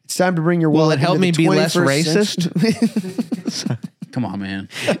 It's time to bring your wallet. Will it help me be less 21st racist? Come on, man.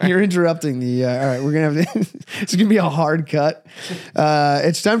 You're interrupting the. All right, we're gonna have to. It's gonna be a hard cut.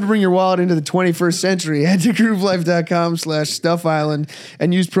 It's time to bring your wallet into the 21st century. Head to GrooveLife.com/Stuff Island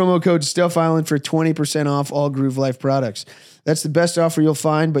and use promo code Stuff Island for 20% off all Groove Life products. That's the best offer you'll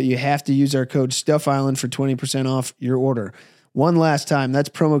find, but you have to use our code Stuff Island for 20% off your order. One last time, that's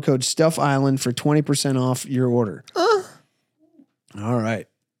promo code Stuff Island for 20% off your order. All right.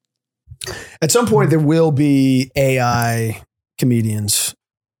 At some point, there will be AI comedians.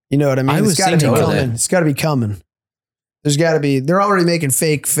 You know what I mean? I was It's got to be thinking coming. that. It's got to be coming. There's got to be. They're already making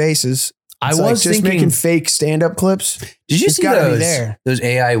fake faces. I It's was just thinking- making fake stand-up clips. Did you It's see gotta be those there. those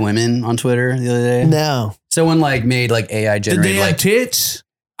AI women on Twitter the other day? No. Someone like made like AI Did generated they have like tits?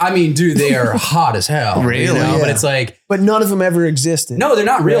 I mean, dude, they are hot as hell. Really? You know? Yeah. But it's like But none of them ever existed. no, they're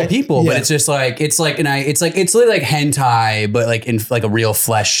not real Right? people. Yeah. But it's just like it's literally like hentai, but like in like a real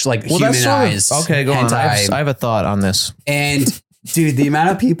flesh, like humanized. Okay, go on. hentai. I have a thought on this. And dude, the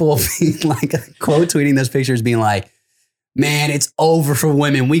amount of people being like quote tweeting those pictures, being like, "Man, it's over for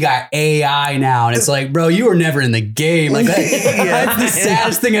women. We got AI now." And it's like, bro, you were never in the game. Like that's the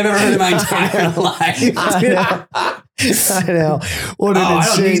saddest thing I've ever heard in my entire life. I know. What an Oh, I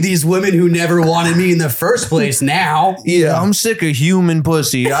don't insane. need these women who never wanted me in the first place now. Yeah, I'm sick of human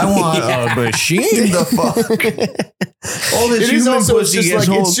pussy. I want a machine to fuck. All this It is human also it's pussy just gets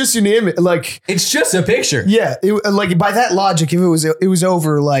like old. it's just an image. Like It's just a picture. yeah, like by that logic, if it was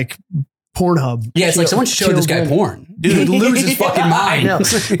over like Pornhub. Yeah, it's like someone showed this guy killed women. porn. Dude, lose his fucking I mind. know.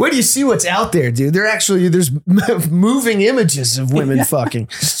 Where do you see what's out there, dude? There's moving images of women fucking.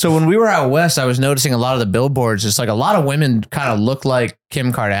 So when we were out west, I was noticing a lot of the billboards. It's like a lot of women kind of look like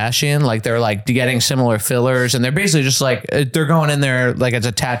Kim Kardashian. Like they're like getting similar fillers, and they're basically just like they're going in there like it's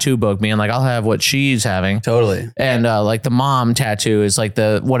a tattoo book, being like, I'll have what she's having. Totally. And like the mom tattoo is like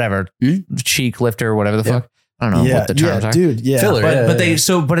the whatever cheek lifter, whatever the fuck. I don't know what the terms are. dude. Yeah, Filler.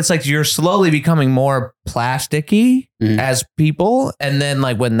 But it's like you're slowly becoming more plasticky as people, and then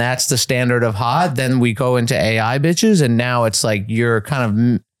like when that's the standard of hot, then we go into AI bitches, and now it's like you're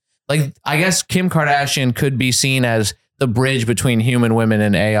kind of like I guess Kim Kardashian could be seen as the bridge between human women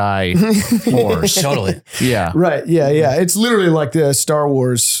and AI wars. Totally. Yeah. Right. Yeah. Yeah. It's literally like the Star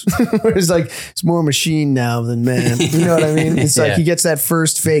Wars, where it's like it's more machine now than man. You know what I mean? It's like Yeah. he gets that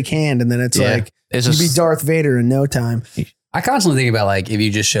first fake hand, and then it's Yeah. like It's you just- be Darth Vader in no time. I constantly think about like if you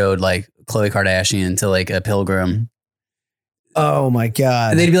just showed like Khloe Kardashian to like a pilgrim, Oh my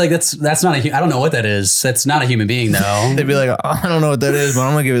god. they'd be like, that's not I don't know what that is. That's not a human being though. They'd be like, oh, I don't know what that is, but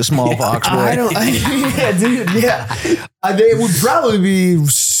I'm gonna give it smallpox. Boy. I don't. Yeah, dude. Yeah. They would probably be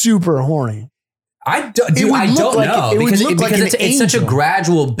super horny. I would don't look like- know it would because look like an it's such a angel.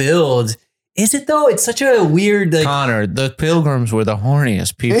 gradual build. Is it though? It's such a weird like Connor, the pilgrims were the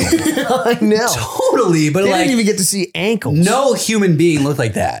horniest people. I know. totally, but They like didn't even get to see ankles. no human being looked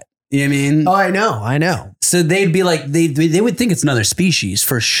like that. You know what I mean? Oh, I know. I know. So they'd be like they would think it's another species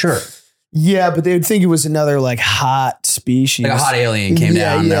for sure. Yeah, but they would think it was another like hot species. Like a hot alien came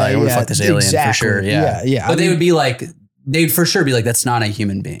Yeah, down. They're yeah, like, I want to yeah, fuck this alien for exactly. sure. Yeah. Yeah. But I they mean- would be like, they'd for sure be like, that's not a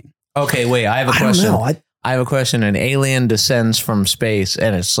human being. Okay, wait, I have a I don't question. know. I have a question. An alien descends from space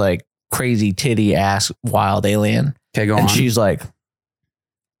and it's like crazy titty ass wild alien. Okay, go And on. she's like,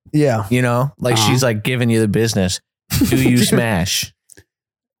 Yeah. you know, like Uh-huh. she's like giving you the business. Do you smash?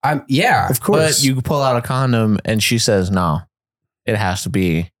 Yeah. Of course. But you pull out a condom and she says, no, it has to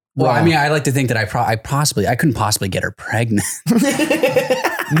be. Well, I Wow. mean, I like to think that I couldn't possibly get her pregnant.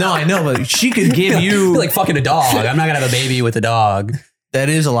 No, I know, but she could give you like fucking a dog. I'm not gonna have a baby with a dog. that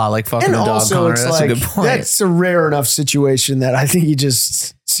is a lot like fucking And a dog, also, Connor. it's That's like, a good point. that's a rare enough situation that I think you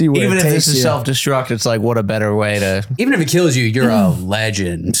just see what Even it if takes this is you. self-destruct, it's like, what a better way to. Even if it kills you, you're a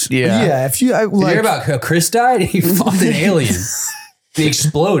legend. Yeah. Yeah. If you, Did you hear about how Chris died? He fucked an alien. He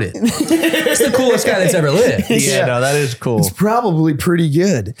exploded. It's the coolest guy that's ever lived. Yeah, Yeah. no, that is cool. It's probably pretty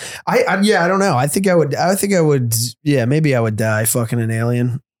good. I don't know. I think I would. Yeah, maybe I would die fucking an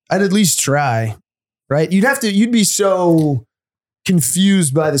alien. I'd at least try. Right? You'd be so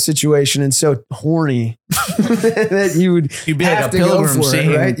confused by the situation and so horny that You'd be like have a to go pilgrim for it,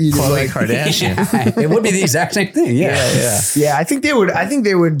 seeing right? You'd Khloe like- Kardashian. It would be the exact same thing. Yeah. Yeah, I think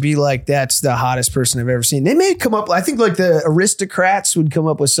they would be like, that's the hottest person I've ever seen. They may come up, I think like the aristocrats would come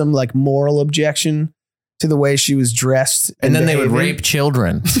up with some like moral objection to the way she was dressed. And then they would behaving. rape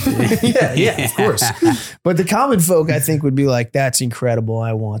children. yeah, of course. But the common folk, I think, would be like, that's incredible.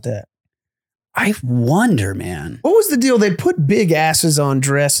 I want that. I wonder, man. What was the deal? They put big asses on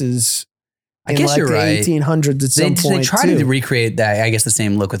dresses I guess you're the right. 1800s at some point. They tried to recreate that, I guess, the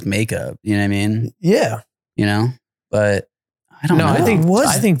same look with makeup. You know what I mean? Yeah. You know, but I don't know. I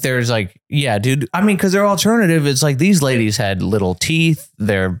think there's like, yeah, dude. I mean, because their alternative is like these ladies had little teeth.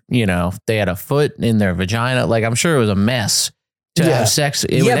 They had a foot in their vagina. Like, I'm sure it was a mess to have sex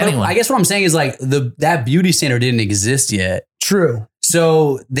with anyone. I guess what I'm saying is like that beauty standard didn't exist yet. True.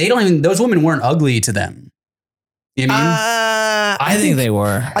 So those women weren't ugly to them. You know what I mean? I think they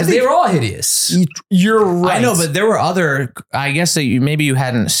were. Because they were all hideous. You're right. I know, but there were other, I guess that maybe you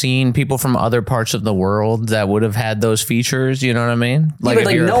hadn't seen people from other parts of the world that would have had those features. You know what I mean? Like, yeah,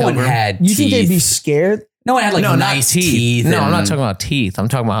 but like no one had You teeth. think they'd be scared? No one had like nice teeth. No, I'm not talking about teeth. I'm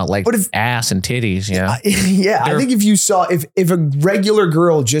talking about like ass and titties. Yeah. Yeah. I think if you saw, if a regular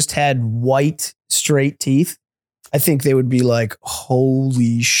girl just had white, straight teeth, I think they would be like,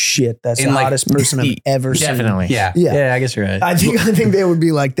 holy shit, that's the hottest person I've ever seen. Definitely. Yeah. I guess you're right. I think they would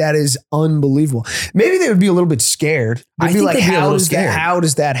be like, that is unbelievable. Maybe they would be a little bit scared. They'd be like, how does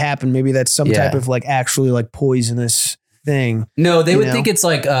that happen? Maybe that's some type of like actually like poisonous thing. No, they would think it's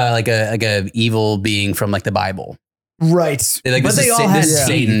like a evil being from like the Bible. Right. Like, but they all had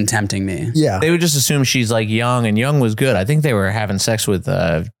Satan tempting me. Yeah. They would just assume she's like young, and young was good. I think they were having sex with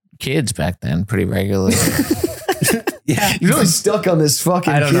kids back then pretty regularly. Yeah, you're really stuck on this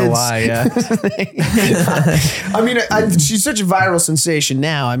fucking. I don't know why. Yeah, I mean, she's such a viral sensation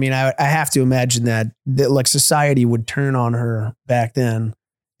now. I mean, I have to imagine that like society would turn on her back then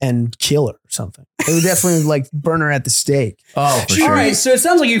and kill her or something. They would definitely like burn her at the stake. Oh, for sure. All right, so it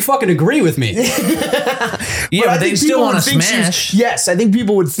sounds like you fucking agree with me. Yeah, but they still want to smash. Yes, I think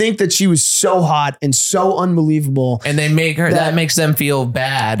people would think that she was so hot and so unbelievable, and they make her that makes them feel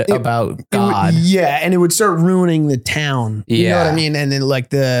bad about God. And it would start ruining the town. You know what I mean? And then like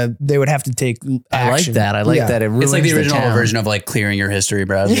they would have to take action. I like that. I like that. It ruins it's like the original town. version of like clearing your history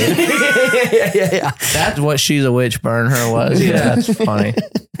browser. Yeah. That's what She's a Witch burn her was. Yeah, that's funny.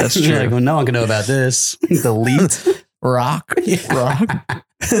 That's true. Like, well, no one can know about this. Delete. Rock.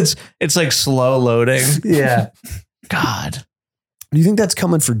 It's like slow loading. Yeah. God. Do you think that's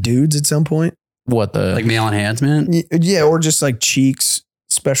coming for dudes at some point? What the like male enhancement? Yeah, or just like cheeks,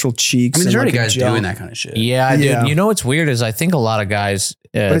 special cheeks. I mean, there's already like guys doing that kind of shit. Yeah, dude. You know what's weird is I think a lot of guys,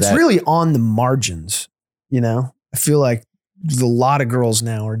 but it's really on the margins. You know, I feel like a lot of girls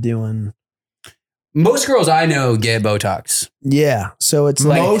now are doing. Most girls I know get Botox. Yeah. So it's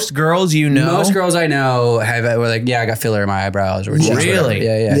like most girls, most girls I know were like, yeah, I got filler in my eyebrows or really?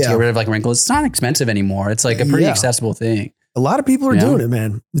 Yeah. To get rid of like wrinkles. It's not expensive anymore. It's like a pretty accessible thing. A lot of people are doing it,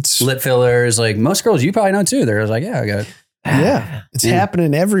 man. It's lip fillers. Like most girls, you probably know too. They're like, yeah, I got it. Yeah. It's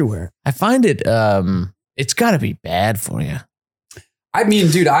happening everywhere. I find it, it's got to be bad for you. I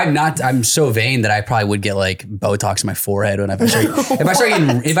mean, dude, I'm so vain that I probably would get like Botox in my forehead when if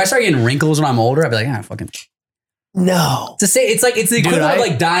I start getting wrinkles when I'm older, I'd be like, fucking. No. To say it's the equivalent of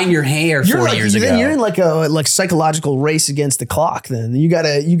like dyeing your hair 40 years ago. You're in like a psychological race against the clock. Then you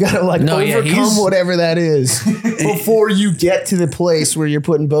gotta like overcome whatever that is before you get to the place where you're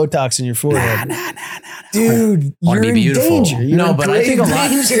putting Botox in your forehead. Nah. Dude, you're in danger. But I think a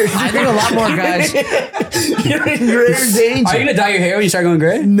lot more guys. You're in grave danger. Are you gonna dye your hair when you start going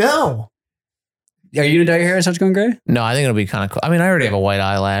gray? No. Are you gonna dye your hair when it starts going gray? No, I think it'll be kind of cool. I mean, I already have a white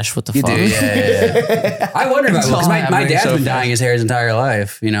eyelash. What the fuck? You do, yeah. I wonder about it because my dad's been dyeing his hair his entire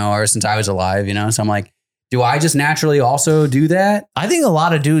life, or since I was alive, So I'm like, do I just naturally also do that? I think a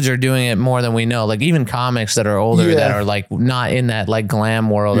lot of dudes are doing it more than we know. Like even comics that are older that are like not in that like glam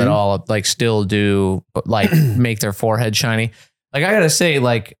world at all, like still do like make their forehead shiny. Like I gotta say,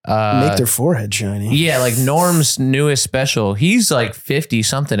 like make their forehead shiny. Yeah, like Norm's newest special, he's like 50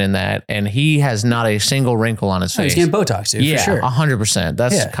 something in that, and he has not a single wrinkle on his face. He's getting Botox, dude. Yeah, for sure. 100%.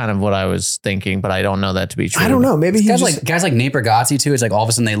 That's kind of what I was thinking, but I don't know that to be true. I don't know. Maybe guys like Nate Bargatze too. It's like all of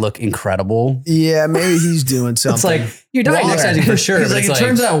a sudden they look incredible. Yeah, maybe he's doing something. It's like you're dying next time for sure. But it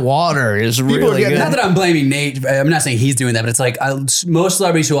turns out water is really good. Not that I'm blaming Nate. I'm not saying he's doing that, but it's like most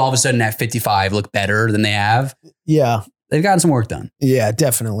celebrities who all of a sudden at 55 look better than they have. Yeah. They've gotten some work done. Yeah,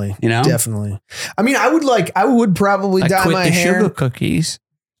 definitely. Definitely. I mean, I would probably dye my hair. Sugar cookies.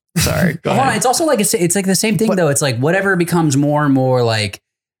 Sorry. Go ahead. It's also like it's like the same thing though. It's like whatever becomes more and more like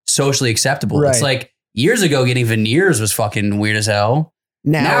socially acceptable. Right. It's like years ago getting veneers was fucking weird as hell.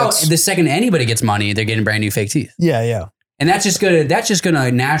 Now the second anybody gets money, they're getting brand new fake teeth. Yeah. And that's just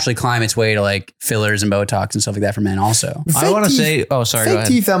gonna naturally climb its way to like fillers and Botox and stuff like that for men also. I want to say, go ahead. Fake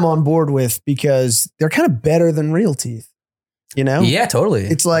teeth I'm on board with because they're kind of better than real teeth. You know? Yeah, totally.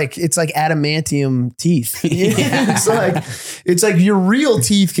 It's like adamantium teeth. It's like your real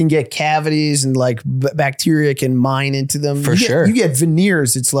teeth can get cavities and like bacteria can mine into them. For sure. You get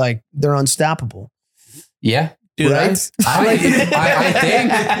veneers. It's like they're unstoppable. Yeah. Dude, right? I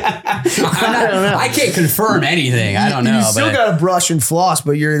think. I can't confirm anything. I don't know. You still got to brush and floss,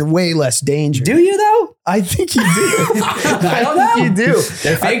 but you're in way less danger. Do you though? I think you do. I don't know. You do.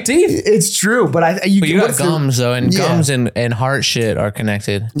 They're fake teeth. It's true, but you got gums though, and gums and heart shit are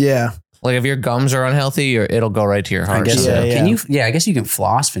connected. Yeah. Like if your gums are unhealthy, it'll go right to your heart. I guess so. Yeah. Can you? Yeah, I guess you can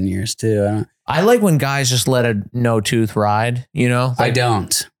floss veneers too. I like when guys just let a no tooth ride. You know, I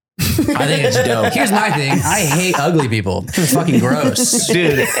don't. I think it's dope. Here's my thing. I hate ugly people. It's fucking gross.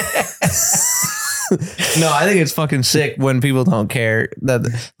 Dude. No, I think it's fucking sick when people don't care. That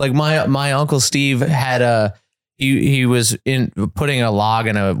like my uncle Steve had he was in putting a log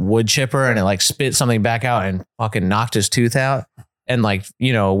in a wood chipper and it like spit something back out and fucking knocked his tooth out. And like,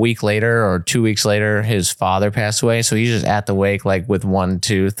 you know, a week later or 2 weeks later, his father passed away. So he's just at the wake like with one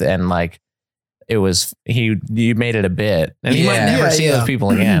tooth and like it was you made it a bit, and he might never see those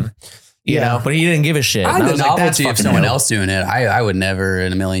people again. You know, but he didn't give a shit. I like the novelty of someone dope. else doing it. I would never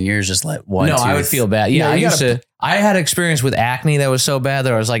in a million years just let one. No, I would feel bad. Yeah, I had experience with acne that was so bad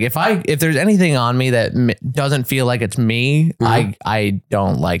that I was like, if there's anything on me that doesn't feel like it's me, I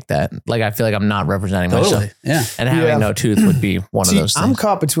don't like that. Like I feel like I'm not representing myself. Yeah, and having no tooth would be one of those things. I'm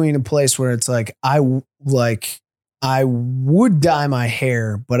caught between a place where it's like I would dye my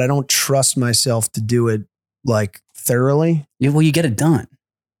hair, but I don't trust myself to do it like thoroughly. Yeah, well, you get it done.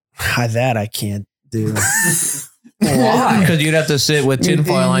 That I can't do. Why? Because you'd have to sit with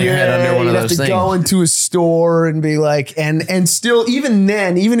tinfoil on your head under one of those things. Go into a store and be like, and still, even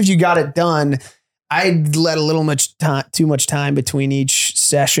then, even if you got it done, I'd let a little too much time between each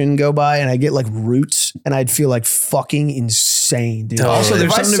session go by, and I get like roots, and I'd feel like fucking insane, dude. Totally. Also,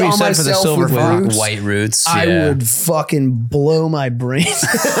 there's something to be said for the silver fox. White roots. I would fucking blow my brains.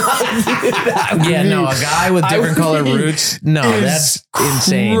 Yeah, no, a guy with different colored roots. No, that's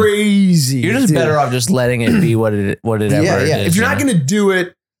insane. Crazy. You're just better off just letting it be what it ever is. If you're not going to do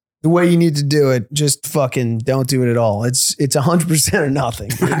it the way you need to do it, just fucking don't do it at all. It's 100% or nothing.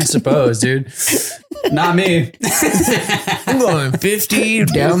 I suppose, dude. Not me. I'm going 50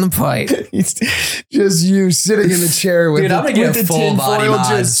 down the pipe. It's just you sitting in the chair with, dude, I'm gonna get the full body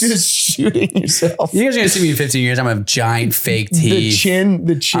mods. just shooting yourself. You guys are gonna see me in 15 years. I'm gonna have giant fake teeth. The chin, I'm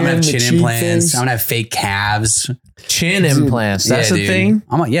gonna have the chin implants. things. I'm gonna have fake calves. Chin implants. That's a thing?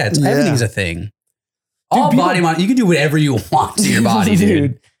 Everything's a thing. All body mod. You can do whatever you want to your body,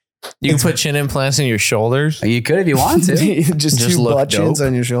 dude. You can put chin implants in your shoulders. You could if you want to. just two butt chins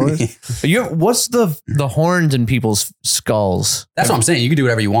on your shoulders. What's the horns in people's skulls? That's what I'm saying. You can do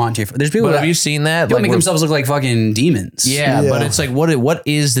whatever you want to. There's people But that have you seen that? people make themselves look like fucking demons. Yeah, but it's like, what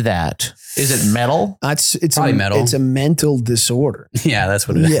is that? Is it metal? It's probably metal. It's a mental disorder. Yeah, that's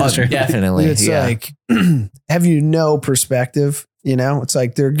what it is. Oh, definitely. It's like, have you no perspective? You know, it's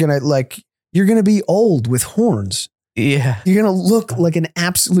like you're gonna be old with horns. Yeah. You're going to look like an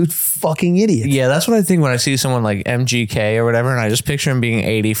absolute fucking idiot. Yeah, that's what I think when I see someone like MGK or whatever, and I just picture him being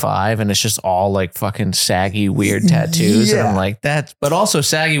 85 and it's just all like fucking saggy, weird tattoos. And I'm like, but also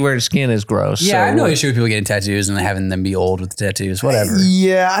saggy, weird skin is gross. Yeah, I have no issue with people getting tattoos and having them be old with the tattoos, whatever.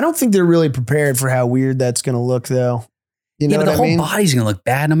 Yeah, I don't think they're really prepared for how weird that's going to look, though. You know but the what whole I mean? body's going to look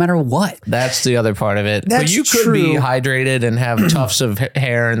bad no matter what. That's the other part of it. That's but you could be hydrated and have tufts of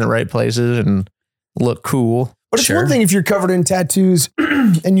hair in the right places and look cool. But it's one thing if you're covered in tattoos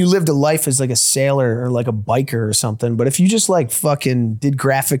and you lived a life as like a sailor or like a biker or something. But if you just like fucking did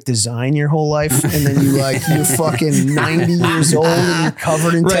graphic design your whole life and then you're fucking 90 years old and you're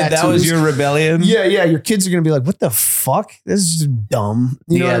covered in tattoos. That was your rebellion? Yeah. Your kids are going to be like, what the fuck? This is just dumb.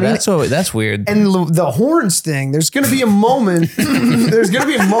 You know what I mean? That's weird. And the horns thing, there's going to be a moment. There's going to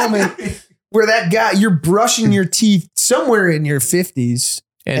be a moment where that guy, you're brushing your teeth somewhere in your 50s.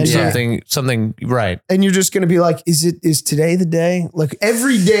 And something right. And you're just going to be like, is today the day? Like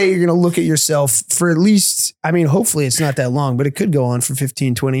every day you're going to look at yourself for at least, I mean, hopefully it's not that long, but it could go on for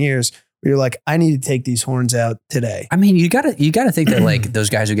 15, 20 years where you're like, I need to take these horns out today. I mean, you gotta think that like those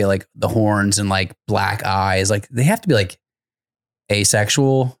guys who get like the horns and like black eyes, like they have to be like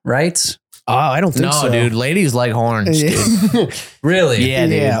asexual, right? Oh, I don't think so. No, dude. Ladies like horns, dude. Really?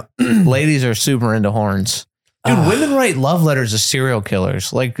 Yeah, dude. Ladies are super into horns. Dude, women write love letters to serial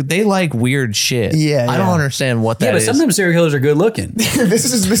killers. Like they like weird shit. Yeah, I don't understand what that is. Yeah, but sometimes serial killers are good looking. This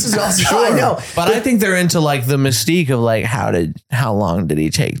is also I know, but I think they're into like the mystique of like how long did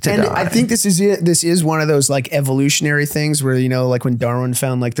he take to die? I think this is it. This is one of those like evolutionary things where, you know, like when Darwin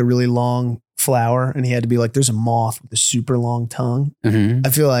found like the really long flower and he had to be like, there's a moth with a super long tongue. Mhm. I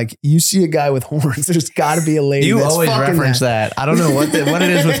feel like you see a guy with horns, there's got to be a lady. You that's always fucking reference that. I don't know what it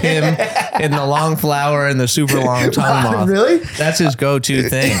is with him and the long flower and the super long tongue moth. Really? That's his go-to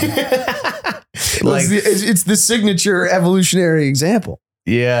thing. Like, It's the signature evolutionary example.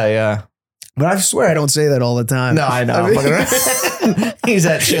 yeah. But I swear I don't say that all the time. No, I know. I mean- He's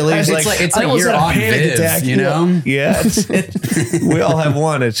at Chili's It's like, it's I like almost you're had a on panic Viv, attack, you yeah. know? yeah. We all have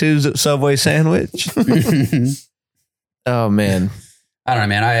one. It's his Subway sandwich. Oh man. I don't know,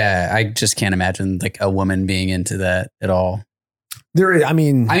 man. I just can't imagine like a woman being into that at all. I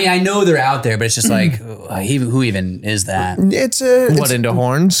mean, I know they're out there, but it's just like, who even is that? What, into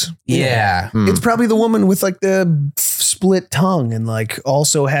horns? Yeah. It's probably the woman with like the split tongue and like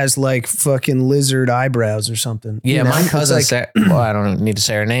also has like fucking lizard eyebrows or something. Yeah, You know? my It's cousin. like, Well, I don't need to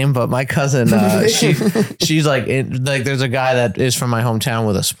say her name, but my cousin, she's like, there's a guy that is from my hometown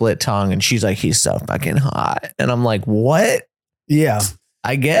with a split tongue, and she's like, he's so fucking hot, and I'm like, what? yeah.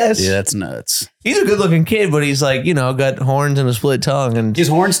 I guess. Yeah, that's nuts. He's a good looking kid, but he's like, got horns and a split tongue, and He has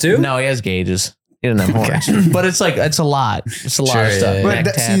horns too? no, he has gauges. He doesn't have horns, but it's a lot. It's a lot Sure, of stuff. yeah, But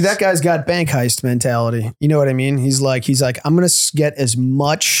Neck see, tats. that guy's got bank heist mentality. You know what I mean? He's like, I'm going to get as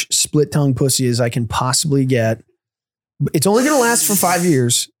much split tongue pussy as I can possibly get. It's only going to last for 5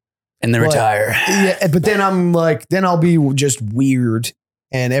 years. And then But- retire. Yeah, but then I'm like, then I'll be just weird,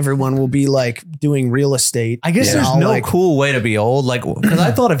 and everyone will be like doing real estate. I guess And there's I'll, no like, cool way to be old. Like, because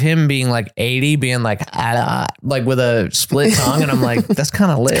I thought of him being like 80, being like with a split tongue, and I'm like, that's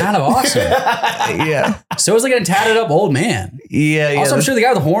kind of lit. Kind of awesome. Yeah. So is like a tatted up old man. Yeah. Also, I'm sure the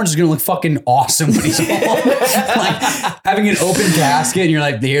guy with the horns is going to look fucking awesome when he's old. Like having an open casket and you're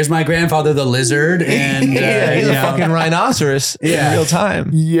like, here's my grandfather, the lizard. And he's you a know. fucking rhinoceros Yeah. in real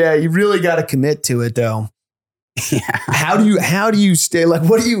time. Yeah, you really got to commit to it though. Yeah. How do you stay like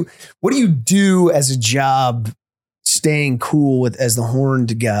what do you do as a job staying cool with as the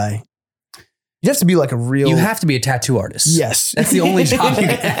horned guy? You have to be like a real You have to be a tattoo artist. Yes. That's the only job you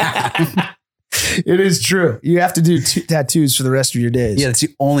can have. It is true. You have to do tattoos for the rest of your days. Yeah, that's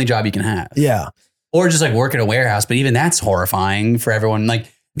the only job you can have. Yeah. Or just like work in a warehouse, but even that's horrifying for everyone. Like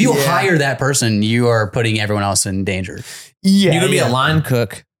if you Yeah. hire that person, you are putting everyone else in danger. Yeah. You could be yeah. a line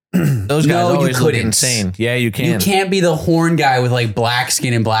cook. Those guys No, you always look couldn't. insane. Yeah, you can. You can't be the horn guy with like black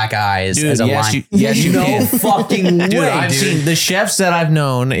skin and black eyes Dude, as a yes, line. yes, you no can. fucking way, Dude, I've dude. seen the chefs that I've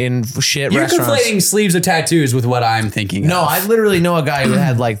known in shit You're restaurants. conflating sleeves of tattoos with what I'm thinking. No, of. I literally know a guy who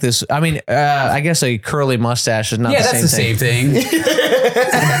had like this. I mean, I guess a curly mustache is not Yeah, the that's same the thing. same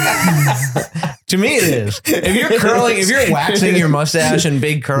thing. To me, it is. If you're waxing your mustache and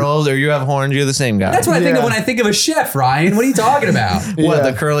big curls, or you have horns, you're the same guy. That's what I think of Yeah. when I think of a chef, Ryan. What are you talking about? What,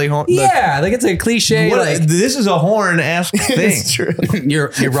 Yeah. the curly horn? Yeah, like it's a cliche. Like This is a horn-ass thing. It's true.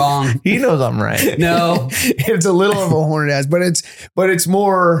 you're wrong. He knows I'm right. No, It's a little of a horned ass, but it's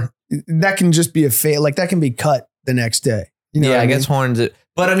more that can just be a fail. Like that can be cut the next day. You know Yeah, what I mean? guess horns.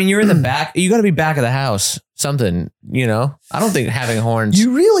 But I mean, you're in the back. You got to be back of the house. Something, I don't think having horns.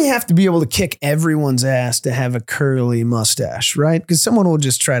 You really have to be able to kick everyone's ass to have a curly mustache, right? Because someone will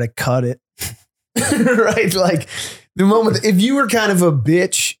just try to cut it. Right? Like the moment, if you were kind of a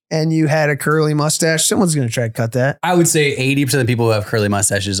bitch and you had a curly mustache, someone's going to try to cut that. I would say 80% of people who have curly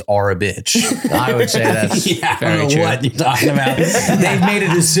mustaches are a bitch. I would say that's Yeah, I very don't know true. what you're talking about. They've made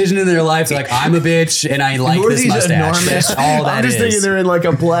a decision in their life. They're like, I'm a bitch and I like Who are this these mustache. enormous- That's all that I'm just thinking is. they're in like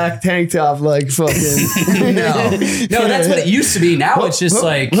a black tank top, like fucking. No, that's what it used to be. Now it's just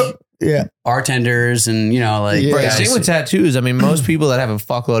like Yeah. bartenders and, like, Yeah. Right, guys- same with tattoos. I mean, most people that have a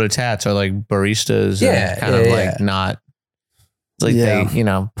fuckload of tats are like baristas. Yeah, and kind of yeah, like yeah. not. It's like Yeah.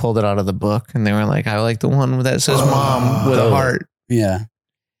 they, pulled it out of the book and they were like, I like the one that says mom with a Totally. heart. Yeah.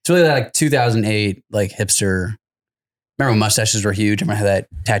 It's really that like 2008, like hipster. Remember when mustaches were huge? Remember how that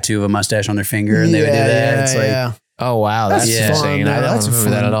tattoo of a mustache on their finger and they would do that? It's like, Oh wow, that's Yeah. insane. I don't remember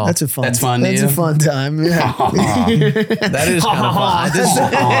that at all. That's a fun. That's fun to That's you? a fun time. Yeah. That is kind of fun.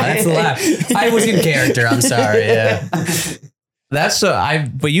 that's the laugh. I was in character. I'm sorry. Yeah. That's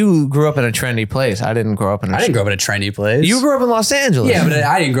but you grew up in a trendy place. I didn't grow up in. I didn't grow up in a trendy place. You grew up in Los Angeles. Yeah, but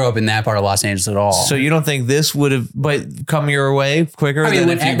I didn't grow up in that part of Los Angeles at all. So you don't think this would have, come your way quicker? I mean, than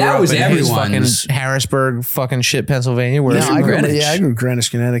when- if you that grew was up in his everyone's- fucking Harrisburg, fucking shit, Pennsylvania. Where No, I grew, Greenwich? I grew in Greenwich,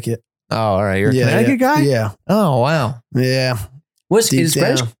 Connecticut. oh, all right, you're a Yeah, Connecticut yeah. guy. Yeah. Oh wow. Yeah. What's Deep is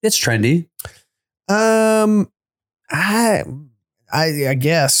Greenwich? down. It's trendy. I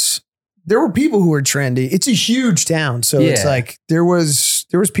guess there were people who were trendy. It's a huge town, so it's Yeah. like there was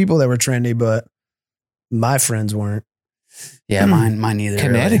people that were trendy, but my friends weren't. Yeah, mine neither.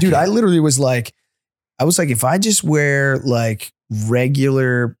 Connecticut. Dude, I literally was like, if I just wear like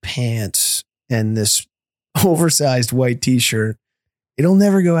regular pants and this oversized white t-shirt. It'll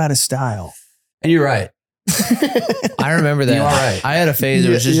never go out of style. And you're right. I remember that. You are right. I had a phase. It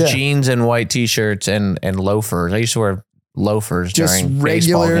was just jeans and white t-shirts and loafers. I used to wear loafers Just during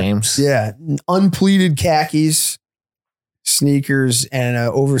regular baseball games. Yeah. Unpleated khakis, sneakers, and an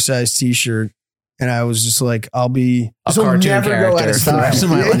oversized t-shirt. And I was just like, I'll be a cartoon character for the rest of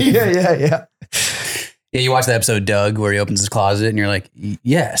my life. Yeah. Yeah, you watch the episode Doug where he opens his closet and you're like,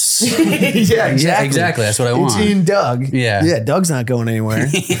 yes. Yeah, exactly. Yeah, exactly. That's what I want. It's in Doug. Yeah. Yeah, Doug's not going anywhere.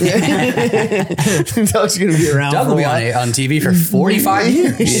 Doug's going to be around. Doug will be on TV for 45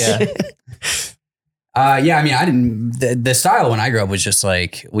 years. Yeah. Yeah, I mean, I didn't, the style when I grew up was just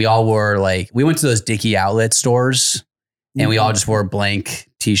like, we all wore like, we went to those Dickie outlet stores and we all just wore blank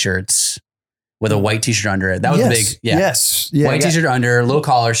t-shirts with a white t-shirt under it. That was the big, Yes. Yeah, white t-shirt under, little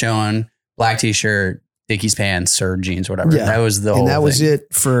collar showing, black t-shirt, Dickies pants or jeans, whatever. Yeah. That was the whole And that thing. was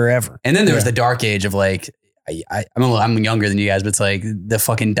it forever. And then there was the dark age of like, I'm younger than you guys, but it's like the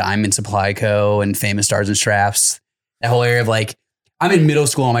fucking Diamond Supply Co. and Famous Stars and Straps. That whole area of like, I'm in middle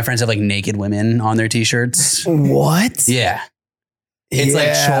school and my friends have like naked women on their t-shirts. What? Yeah. It's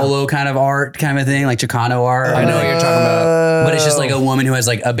like Cholo kind of art kind of a thing, like Chicano art. I know what you're talking about. But it's just like a woman who has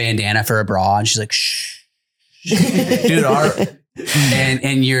like a bandana for a bra and she's like, shh. Dude,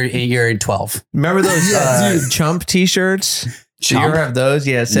 and you're 12. remember those chump t-shirts? Do you ever have those?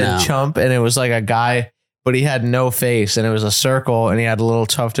 Yeah, it said chump and it was like a guy, but he had no face and it was a circle and he had a little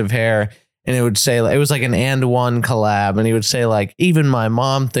tuft of hair. And it would say, it was like an And One collab. And he would say, like, even my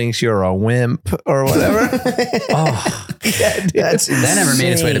mom thinks you're a wimp or whatever. Oh, Yeah, dude, that never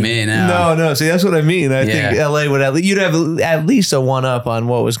made its way to me. No. See, that's what I mean. I think LA would you'd have at least a one up on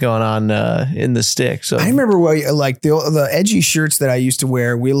what was going on in the stick. So I remember like the edgy shirts that I used to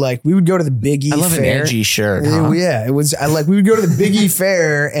wear. We would go to the Big E I love fair. an edgy shirt. Huh? Yeah, it was. We would go to the Big E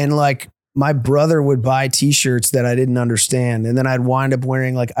fair and like. My brother would buy t-shirts that I didn't understand. And then I'd wind up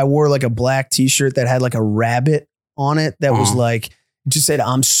wearing I wore like a black t-shirt that had like a rabbit on it that was like, it just said,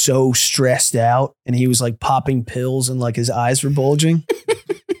 I'm so stressed out. And he was like popping pills and like his eyes were bulging.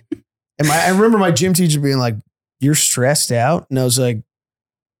 And I remember my gym teacher being like, you're stressed out? And I was like,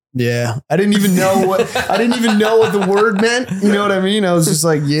 yeah, I didn't even know what the word meant. You know what I mean? I was just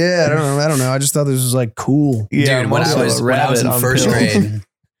like, yeah, I don't know. I just thought this was like cool. Yeah, dude, when I was in first grade.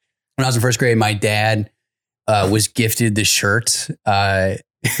 When I was in first grade, my dad was gifted the shirt. So I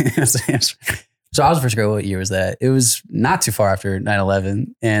was in first grade. What year was that? It was not too far after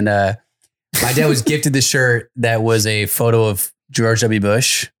 9/11. And my dad was gifted the shirt that was a photo of George W.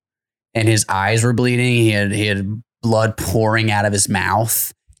 Bush and his eyes were bleeding. He had blood pouring out of his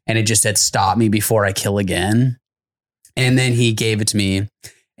mouth and it just said, stop me before I kill again. And then he gave it to me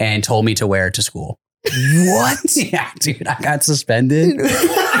and told me to wear it to school. What? Yeah, dude, I got suspended.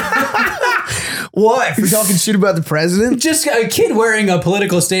 What? For talking shit about the president? Just a kid wearing a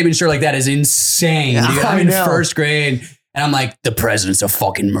political statement shirt like that is insane. Dude. I'm in first grade and I'm like, the president's a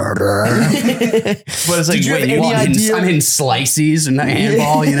fucking murderer. But it's like, I'm in slices and not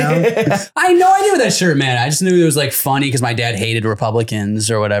handball, you know? I had no idea what that shirt meant. I just knew it was like funny because my dad hated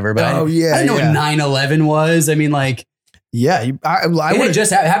Republicans or whatever. But I didn't know what 9/11 was. I mean, like, yeah, it had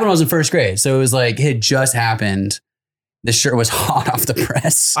just happened when I was in first grade. So it was like, it had just happened. The shirt was hot off the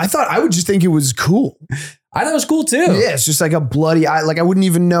press. I would just think it was cool. I thought it was cool too. Yeah, it's just like a bloody eye. Like I wouldn't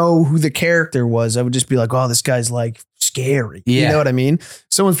even know who the character was. I would just be like, oh, this guy's like scary. Yeah. You know what I mean?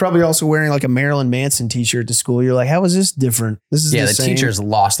 Someone's probably also wearing like a Marilyn Manson t-shirt to school. You're like, how is this different? This is the teachers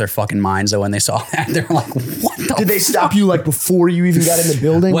lost their fucking minds though when they saw that. They're like, what the Did they stop you like before you even got in the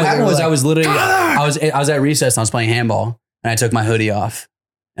building? What happened was I was literally I was at recess and I was playing handball and I took my hoodie off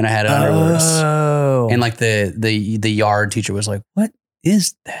and I had it underoos. And like the yard teacher was like, what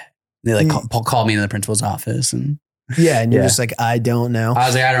is that? They like called me into the principal's office and you're just like, I don't know. I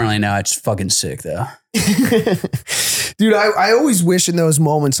was like, I don't really know. It's fucking sick though. Dude, I always wish in those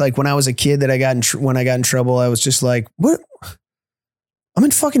moments, like when I was a kid that when I got in trouble, I was just like, what? I'm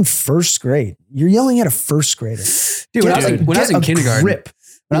in fucking first grade. You're yelling at a first grader. Dude, when I was in kindergarten, when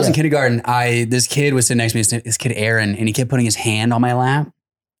I was in kindergarten, this kid was sitting next to me, this kid Aaron, and he kept putting his hand on my lap.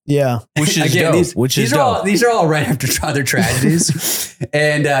 Yeah. Which is dope. These are all right after other tragedies.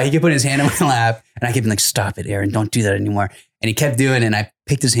 And he kept putting his hand on my lap and I kept being like, stop it, Aaron. Don't do that anymore. And he kept doing it. And I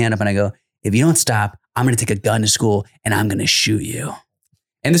picked his hand up and I go, if you don't stop, I'm going to take a gun to school and I'm going to shoot you.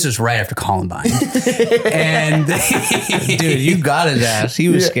 And this was right after Columbine. And dude, you got his ass. He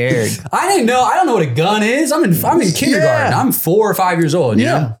was scared. I didn't know. I don't know what a gun is. I'm in kindergarten. Yeah. I'm 4 or 5 years old, you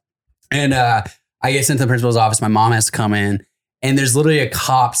know? And I get sent to the principal's office. My mom has to come in. And there's literally a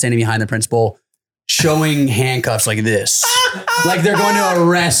cop standing behind the principal showing handcuffs like this. Like they're going to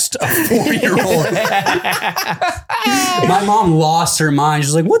arrest a 4-year-old. My mom lost her mind.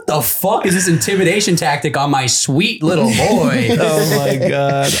 She's like, what the fuck is this intimidation tactic on my sweet little boy? Oh my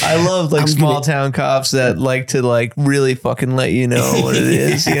God. I love like small town cops that like to like really fucking let you know what it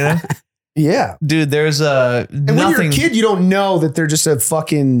is, you know? Yeah. Dude, there's and when you're a kid, you don't know that they're just a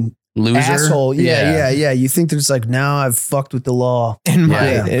fucking Loser. asshole. Yeah. You think they're just like, now I've fucked with the law. In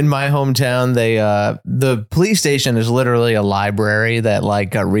my hometown, they the police station is literally a library that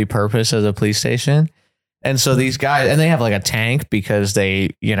like got repurposed as a police station. And so these guys, and they have like a tank because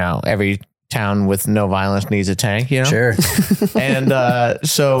they, you know, every town with no violence needs a tank, you know? Sure. And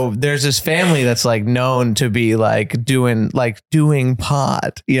so there's this family that's like known to be like doing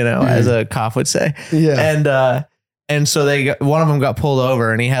pot, you know, as a cop would say. Yeah. And so one of them got pulled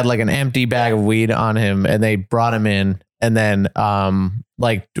over and he had like an empty bag of weed on him and they brought him in and then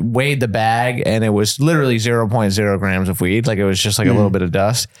like weighed the bag and it was literally 0.0 grams of weed. Like it was just like a little bit of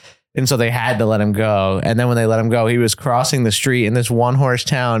dust. And so they had to let him go. And then when they let him go, he was crossing the street in this one horse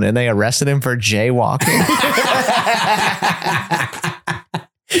town and they arrested him for jaywalking.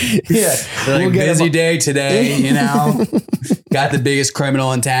 Yeah. Like, busy day today, you know. Got the biggest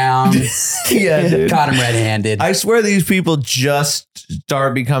criminal in town. Yeah, dude. Caught him red-handed. I swear these people just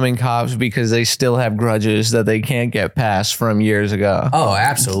start becoming cops because they still have grudges that they can't get past from years ago. Oh,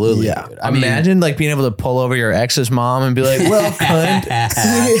 absolutely. Yeah. Dude. Imagine like being able to pull over your ex's mom and be like, well, cunt.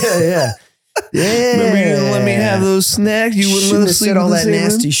 Yeah. Remember you didn't let me have those snacks? You wouldn't let Shouldn't us have sleep said all in the that same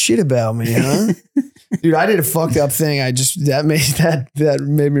nasty room? shit about me, huh? Dude, I did a fucked up thing. That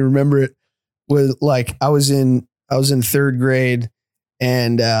made me remember it. Was like I was in third grade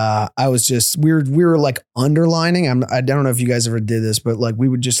and we were like underlining. I don't know if you guys ever did this, but like we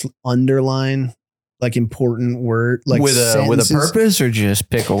would just underline like important word like with a purpose or just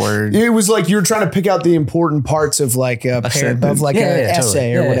pick a word. It was like you were trying to pick out the important parts of like an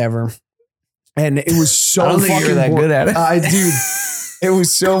essay or whatever. And it was so I don't fucking think you're that good at it. Dude, it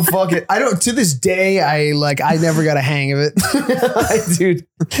was so fucking. To this day, I never got a hang of it.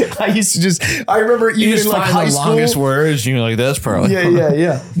 I used to just. I remember You even just in like find high the school. longest words. You're like, that's probably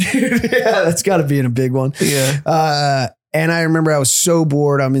Yeah. Dude, yeah, that's got to be in a big one. Yeah. And I remember I was so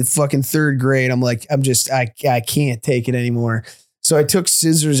bored. I'm in fucking third grade. I'm like, I can't take it anymore. So I took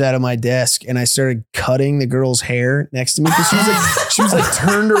scissors out of my desk and I started cutting the girl's hair next to me because she was like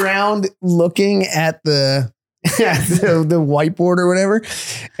turned around looking at the whiteboard or whatever,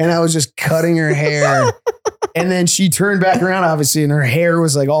 and I was just cutting her hair. And then she turned back around, obviously, and her hair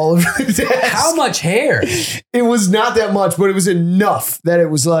was like all over the desk. How much hair? It was not that much, but it was enough that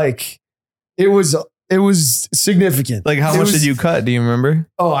it was like it was significant. Like how much did you cut? Do you remember?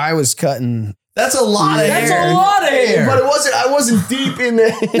 Oh, I was cutting. That's a lot of hair. That's a lot of hair. But I wasn't deep in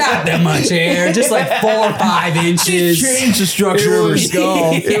there. Not that much hair, just like 4 or 5 inches. Change the structure of her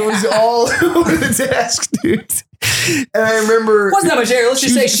skull. It was all over the desk, dude. And I remember Wasn't that much hair. Let's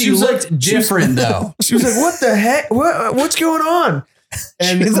just say she looked different though. She was like, "What the heck? What's going on?"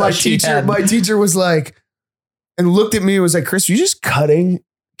 And my teacher was like, and looked at me and was like, "Chris, are you just cutting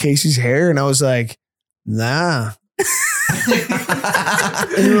Casey's hair?" And I was like, "Nah."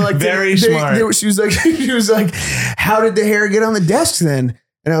 And you were like, very smart. She was like, "How did the hair get on the desk then?"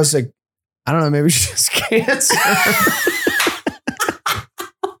 And I was like, "I don't know, maybe she just cancer."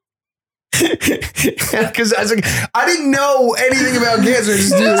 Because I was like, I didn't know anything about cancer.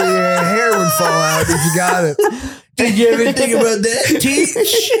 Just knew that your hair would fall out if you got it. Did you ever think about that, Teach?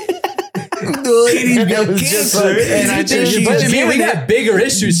 The lady's got cancer. And I just we got bigger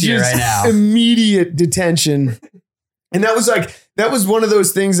issues here right now. Immediate detention. And that was one of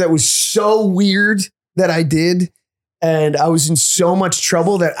those things that was so weird that I did. And I was in so much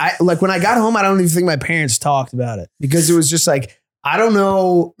trouble that when I got home, I don't even think my parents talked about it because it was just like, I don't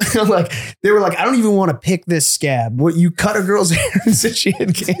know. Like they were like, I don't even want to pick this scab. What, you cut a girl's hair and said she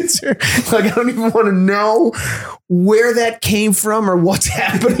had cancer? Like, I don't even want to know where that came from or what's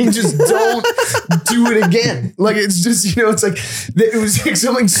happening. Just don't do it again. Like, it's just, it's like, it was like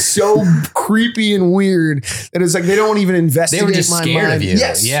something so creepy and weird that it's like, they don't even investigate. They were just scared of you.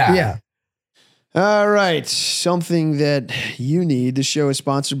 Yes. Yeah. All right. Something that you need. The show is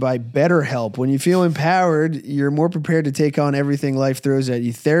sponsored by BetterHelp. When you feel empowered, you're more prepared to take on everything life throws at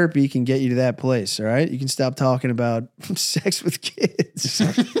you. Therapy can get you to that place. All right. You can stop talking about sex with kids.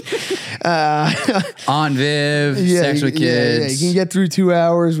 On Viv, sex with kids. Yeah. You can get through 2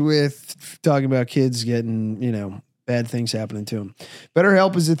 hours with talking about kids getting, bad things happening to them.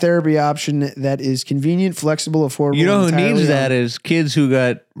 BetterHelp is a therapy option that is convenient, flexible, affordable. You know who needs that is kids who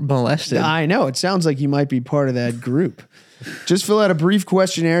got molested. I know. It sounds like you might be part of that group. Just fill out a brief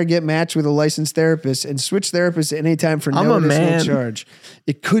questionnaire, get matched with a licensed therapist, and switch therapists at any time for no additional charge.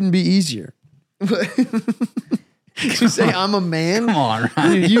 It couldn't be easier. You say I'm a man? Come on,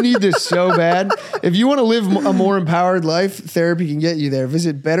 Ryan. You need this so bad. If you want to live a more empowered life, therapy can get you there.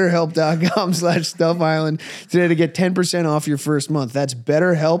 Visit betterhelp.com/StuffIsland today to get 10% off your first month. That's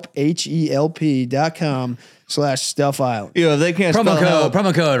betterhelp, HELP.com/StuffIsland. You know, they can't spell help.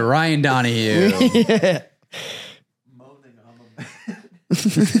 Promo code Ryan Donahue. Yeah.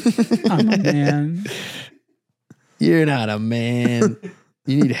 I'm a man. You're not a man.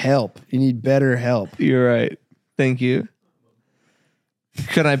 You need help. You need better help. You're right. Thank you.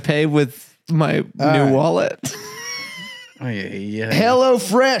 Can I pay with my new wallet? Oh, yeah.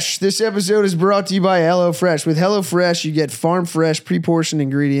 HelloFresh. This episode is brought to you by HelloFresh. With HelloFresh, you get farm fresh, pre-portioned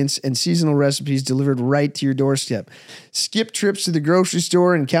ingredients and seasonal recipes delivered right to your doorstep. Skip trips to the grocery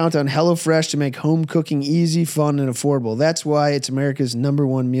store and count on HelloFresh to make home cooking easy, fun, and affordable. That's why it's America's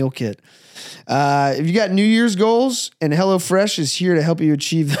 #1 meal kit. If you got New Year's goals, and HelloFresh is here to help you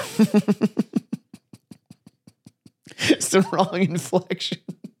achieve them. It's the wrong inflection.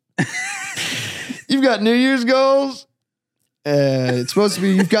 You've got New Year's goals. It's supposed to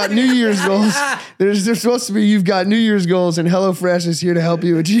be you've got New Year's goals. There's supposed to be you've got New Year's goals, and HelloFresh is here to help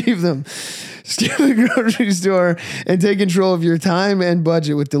you achieve them. Skip the grocery store and take control of your time and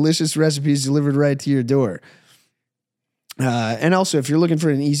budget with delicious recipes delivered right to your door. And also, if you're looking for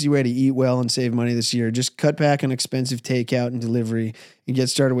an easy way to eat well and save money this year, just cut back on expensive takeout and delivery and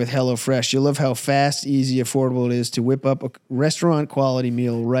get started with HelloFresh. You'll love how fast, easy, affordable it is to whip up a restaurant quality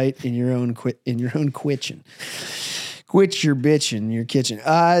meal right in your own kitchen. Quit your bitch in your kitchen.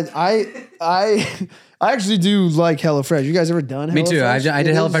 I actually do like HelloFresh. You guys ever done HelloFresh? Me too. I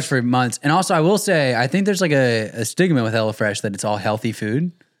did HelloFresh for months. And also, I will say, I think there's like a stigma with HelloFresh that it's all healthy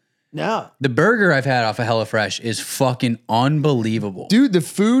food. No. The burger I've had off of HelloFresh is fucking unbelievable. Dude, the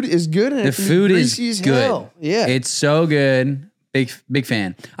food is good. And the food is good. Hell. Yeah. It's so good. Big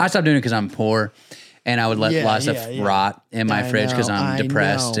fan. I stopped doing it because I'm poor and I would let a lot of stuff rot in my fridge because I'm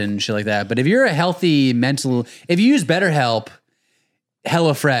depressed and shit like that. But if you're a healthy if you use BetterHelp,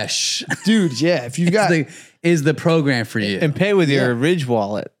 HelloFresh. Dude, yeah. If you got is the program for you. And pay with your Ridge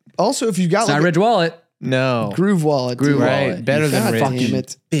wallet. Also, if you got it's not Ridge wallet. No. Groove wallet. Groove right. wallet. Better than Ridge. Fucking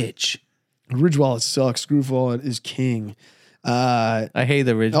Bitch. Ridge wallet sucks. Groove wallet is king. I hate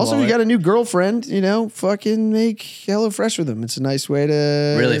the Ridge also, wallet. you got a new girlfriend, fucking make HelloFresh with them. It's a nice way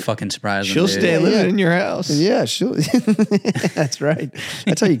to really fucking surprise them. She'll stay living in your house. Yeah, she'll. That's right.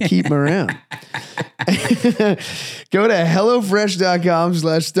 That's how you keep them around. Go to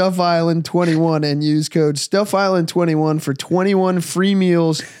HelloFresh.com/StuffIsland21 and use code StuffIsland21 for 21 free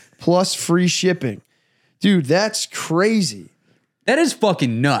meals plus free shipping. Dude, that's crazy. That is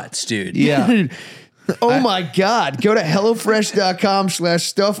fucking nuts, dude. Yeah. Oh my God. Go to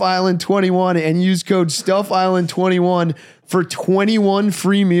HelloFresh.com/StuffIsland21 and use code StuffIsland21 for 21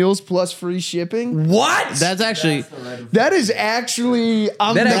 free meals plus free shipping. What? That is actually,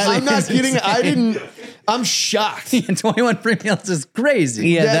 I'm not kidding. I'm shocked. 21 free meals is crazy.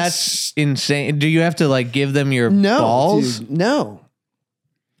 Yeah, that's insane. Do you have to give them your balls? Dude, no.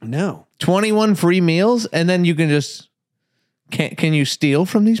 21 free meals and then you can just... Can you steal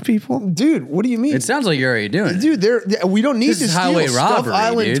from these people? Dude, what do you mean? It sounds like you're already doing it. Dude, we don't need This to is steal highway Stuff robbery,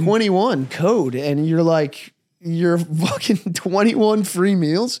 Island dude. 21 code and you're fucking 21 free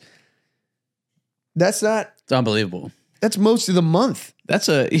meals. It's unbelievable. That's most of the month.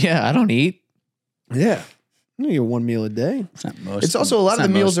 I don't eat. Yeah. You get one meal a day. It's not most. It's also a lot of the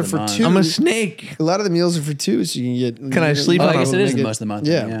meals are for two. I'm a snake. A lot of the meals are for two, so you can get. Can I sleep I guess it is most of the month.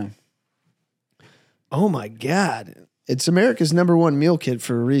 Yeah. Oh my God. It's America's #1 meal kit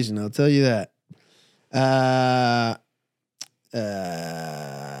for a reason. I'll tell you that.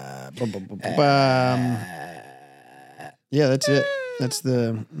 Yeah, that's it. That's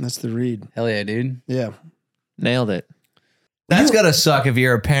the read. Hell yeah, dude. Yeah. Nailed it. That's gotta suck if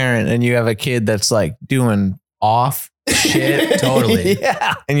you're a parent and you have a kid that's doing off shit. Totally.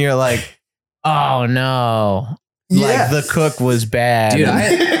 Yeah. And you're like, oh no. The cook was bad. Dude,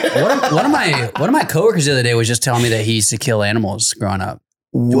 one of my coworkers the other day was just telling me that he used to kill animals growing up.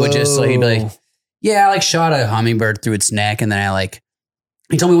 He'd be like, yeah, I shot a hummingbird through its neck, and then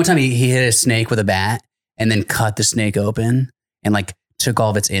he told me one time he hit a snake with a bat and then cut the snake open and took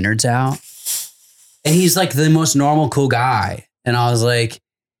all of its innards out. And he's the most normal, cool guy. And I was like,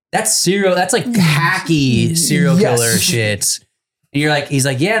 that's hacky serial killer shit. And he's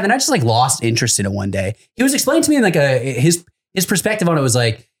like, yeah. Then I just lost interest in it one day. He was explaining to me his perspective on it was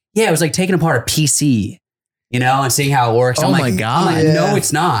it was taking apart a PC, and seeing how it works. Oh my God. No,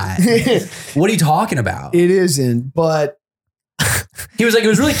 it's not. What are you talking about? It isn't, but He was like, it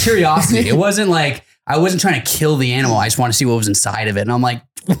was really curiosity. It wasn't like, I wasn't trying to kill the animal. I just want to see what was inside of it. And I'm like,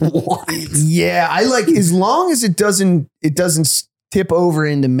 what? Yeah, I like as long as it doesn't tip over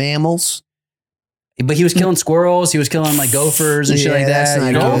into mammals. But he was killing squirrels. He was killing like gophers and shit like that. That's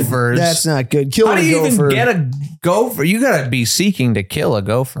not Gophers. good. That's not good. Killing How do you a gopher. even get a gopher? You gotta be seeking to kill a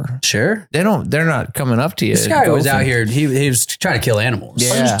gopher. Sure. They're not coming up to you. This guy was out here. He was trying to kill animals.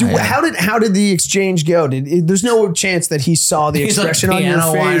 Yeah. How did the exchange go? There's no chance that he saw the He's expression like on your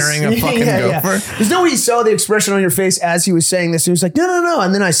piano face. wiring a fucking gopher. There's no way he saw the expression on your face as he was saying this. He was like, no,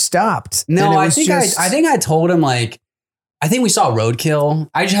 and then I stopped. No, And it I was think just- I think I told him like, I think we saw Roadkill.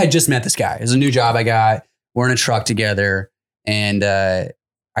 I had just met this guy. It was a new job I got. We're in a truck together, and I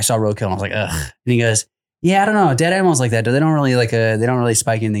saw Roadkill, and I was like, ugh. And he goes, yeah, I don't know, dead animals like that, they don't really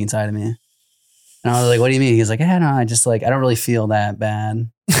spike anything inside of me. And I was like, what do you mean? He's like, I don't know, I don't really feel that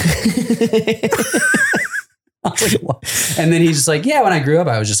bad. I was like, what? And then he's just like, yeah, when I grew up,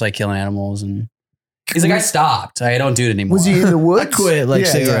 I was just like killing animals, and he's like, I stopped. I don't do it anymore. Was he in the woods? I quit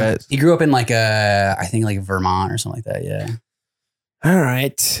cigarettes. He grew up in like I think like Vermont or something like that. Yeah. All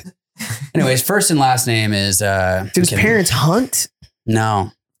right. Anyways, first and last name is. Did his parents hunt?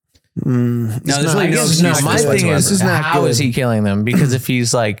 No. No, there's really no No, excuse my for this thing is, whatsoever. how is he killing them? Because if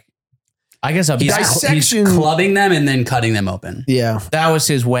he's like, I guess He's Dissection. clubbing them and then cutting them open. Yeah. that was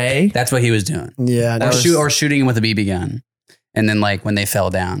his way. That's what he was doing. Yeah. Or shooting him with a BB gun. And then like when they fell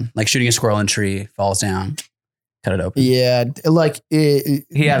down, like shooting a squirrel in a tree, falls down, cut it open. Yeah. Like He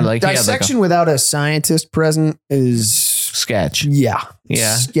had like dissection without a scientist present is sketch. yeah.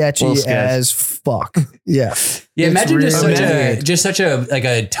 Yeah. Sketchy Little sketch. as fuck. Yeah. Yeah, It's imagine really just such a like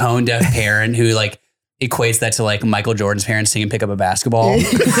a tone deaf parent who like equates that to like Michael Jordan's parents seeing him pick up a basketball. Wait.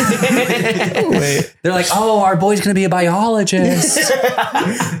 They're like, oh, our boy's gonna be a biologist.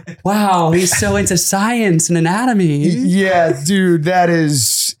 Wow, he's so into science and anatomy. Yeah, dude, that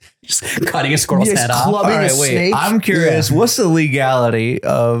is Just cutting a squirrel's Yes, head off. clubbing All a right, wait. snake. I'm curious. Yeah. What's the legality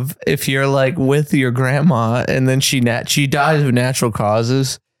of if you're like with your grandma and then she dies of natural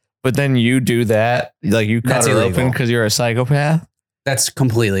causes, but then you do that, like you cut That's her illegal. open because you're a psychopath? That's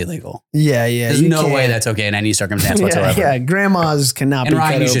completely illegal. Yeah. There's you no can't- way that's okay in any circumstance Yeah, whatsoever. yeah, grandmas cannot And be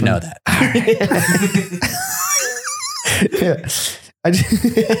Ryan, cut you should open. know that. Yeah. But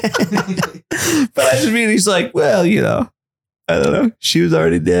I just mean he's like, well, I don't know. She was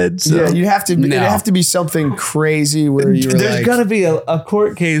already dead. So Yeah, you have to. No. It'd have to be something crazy where you're there's like, got to be a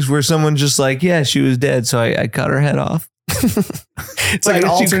court case where someone's just like, yeah, she was dead, so I cut her head off. it's like an she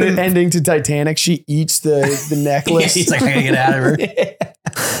alternate couldn't- ending to Titanic. She eats the necklace. He's like, I gotta get out of her.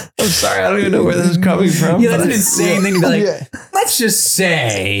 I'm sorry, I don't even know where this is coming from. Yeah, that's but an insane thing to be like, Yeah. let's just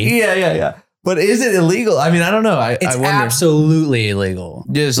say yeah. But is it illegal? I mean, I don't know. I it's wonder. absolutely illegal.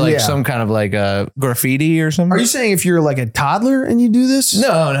 Just like Yeah. some kind of like a graffiti or something. Are you saying if you're like a toddler and you do this?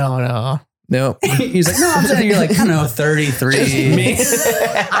 No. He's like, no, I'm saying you're like, I don't know, 33. Me?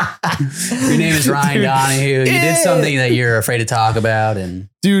 Your name is Ryan Donahue. You did something that you're afraid to talk about, and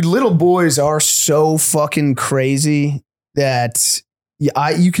Dude, little boys are so fucking crazy that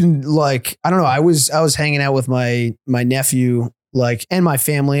you can like, I don't know. I was hanging out with my nephew like and my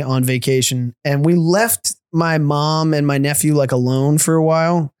family on vacation, and we left my mom and my nephew like alone for a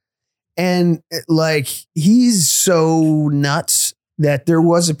while, and like he's so nuts that there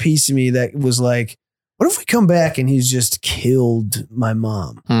was a piece of me that was like, what if we come back and he's just killed my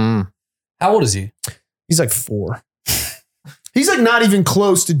mom? how old is he? He's like 4. He's like not even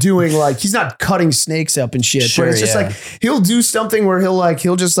close to doing like, he's not cutting snakes up and shit. Sure, but it's just yeah. like, he'll do something where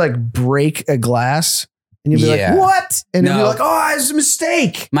he'll just like break a glass and you'll be Yeah. like, what? And he'll be No. like, oh, it's a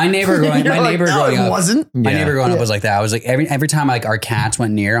mistake. My neighbor growing, You're my like, neighbor no, growing it up, wasn't. my Yeah. neighbor growing up Yeah. was like that. I was like, every time like our cats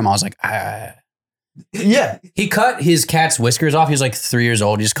went near him, I was like, Yeah. He cut his cat's whiskers off. He was like 3 years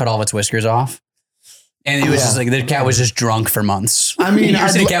old. He just cut all of its whiskers off. And it was just like, the cat was just drunk for months. I mean, You ever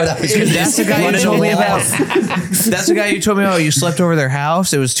seen a cat without whiskers? That's the guy you Running told me along. about. That's the guy you told me about. You slept over their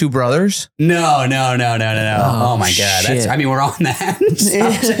house. It was 2 brothers. No. Oh, Oh my God. shit. We're on that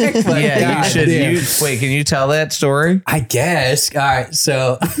subject. But Yeah, God you should. damn. Wait, can you tell that story? I guess. All right.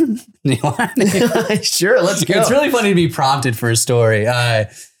 So Sure, let's go. it's really funny to be prompted for a story. All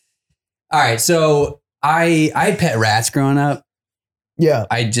right. So I had pet rats growing up. Yeah.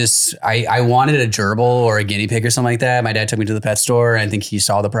 I wanted a gerbil or a guinea pig or something like that. My dad took me to the pet store. I think he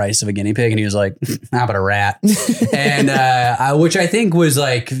saw the price of a guinea pig and he was like, how about a rat? And which I think was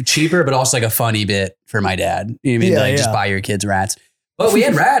like cheaper, but also like a funny bit for my dad. You know what I mean? Yeah, Like just yeah. buy your kids rats. But we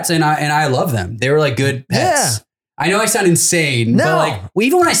had rats and I love them. They were like good pets. I know I sound insane, No. but like,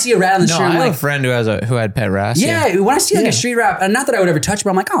 even when I see a rat on the No, street, I I'm have like, a friend who had pet rats. yeah, when I see like Yeah. a street rat, and not that I would ever touch, but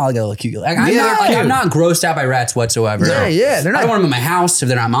I'm like, oh, I'll get a little cute. Like, I'm not grossed out by rats whatsoever. Yeah. They're I not. don't want them in my house if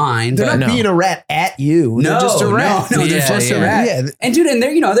they're not mine. They're but not being a rat at you. They're just a rat. No, they're Yeah, just a yeah. rat. Yeah. And dude, and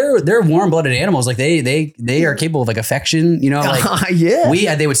they're warm-blooded animals. Like they are capable of like affection. You know, like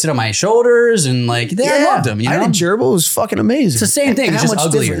Yeah. they would sit on my shoulders and like I loved them. You I know, had a gerbil. It was fucking amazing. it's the same thing. It's How just much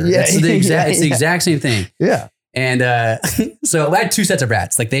uglier. different? Yeah. It's the exact. Yeah, It's the yeah. exact same thing. Yeah. And so I had 2 sets of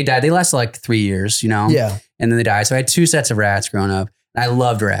rats. Like they died. They lasted like 3 years. You know. Yeah. And then they died. So I had 2 sets of rats growing up. And I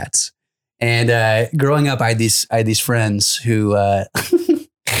loved rats. And growing up, I had these friends who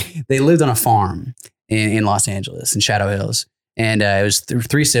they lived on a farm in Los Angeles, in Shadow Hills. And it was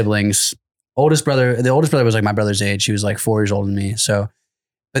 3 siblings. The oldest brother was like my brother's age. He was like 4 years older than me. So,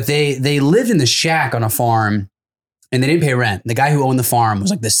 but they lived in the shack on a farm, and they didn't pay rent. The guy who owned the farm was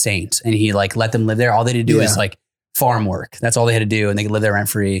like the saint, and he like let them live there. All they had to do is like farm work. That's all they had to do, and they could live there rent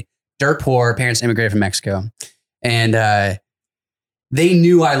free. Dirt poor. Parents immigrated from Mexico, and they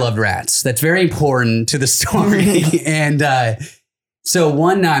knew I loved rats. That's very important to the story. And so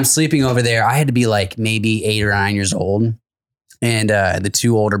one night I'm sleeping over there. I had to be like maybe 8 or 9 years old, and the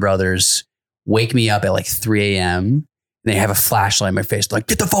 2 older brothers wake me up at like 3 a.m. They have a flashlight in my face. They're like,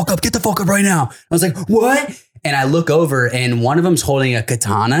 get the fuck up right now. I was like, what? And I look over and one of them's holding a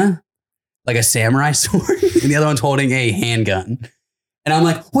katana, like a samurai sword, and the other one's holding a handgun. And I'm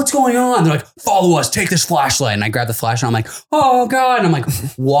like, what's going on? They're like, follow us, take this flashlight. And I grab the flashlight. I'm like, oh God. And I'm like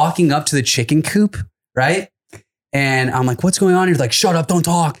walking up to the chicken coop, right? And I'm like, what's going on? He's like, shut up, don't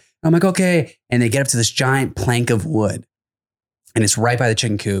talk. And I'm like, okay. And they get up to this giant plank of wood, and it's right by the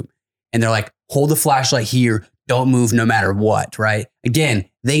chicken coop. And they're like, hold the flashlight here. Don't move no matter what, right? Again,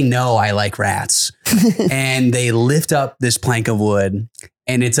 they know I like rats. And they lift up this plank of wood,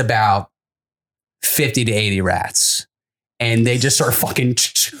 and it's about 50 to 80 rats. And they just start fucking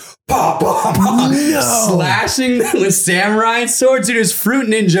slashing them with samurai swords. Dude, it was Fruit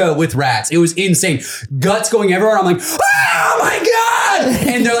Ninja with rats. It was insane. Guts going everywhere. I'm like, oh my God.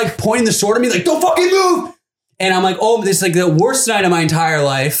 And they're like pointing the sword at me like, don't fucking move. And I'm like, oh, this is like the worst night of my entire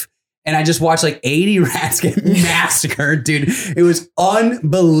life. And I just watched like 80 rats get massacred, dude. It was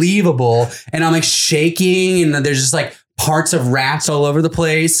unbelievable. And I'm like shaking, and there's just like parts of rats all over the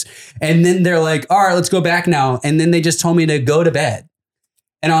place. And then they're like, all right, let's go back now. And then they just told me to go to bed.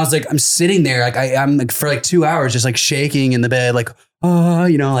 And I was like, I'm sitting there, like I'm like for like 2 hours, just like shaking in the bed, like, oh,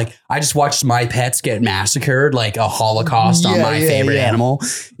 you know, like I just watched my pets get massacred, like a Holocaust on my favorite animal,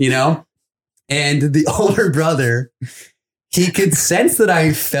 you know? And the older brother, he could sense that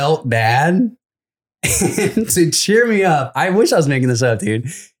I felt bad. And to cheer me up, I wish I was making this up, dude.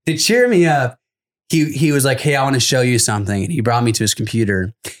 To cheer me up, he was like, hey, I want to show you something. And he brought me to his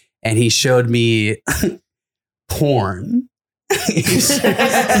computer, and he showed me porn. But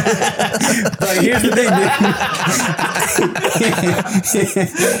here's the thing, dude.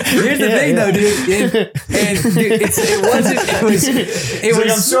 Here's the thing, though, dude. It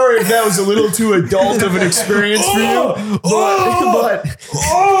was. I'm sorry if that was a little too adult of an experience for you, but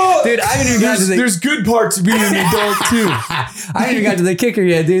dude, I haven't even got to the. There's good parts of being an adult too. I haven't even got to the kicker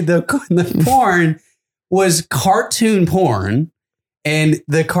yet, dude. The porn was cartoon porn, and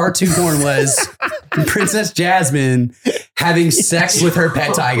the cartoon porn was Princess Jasmine having sex with her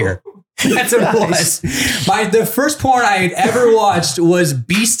pet tiger. That's what it was. The first porn I had ever watched was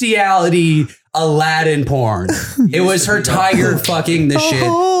bestiality Aladdin porn. It was her tiger fucking the shit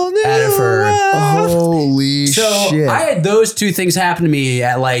out of her. Holy shit. I had those 2 things happen to me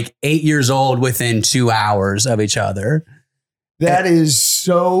at like 8 years old within 2 hours of each other. That is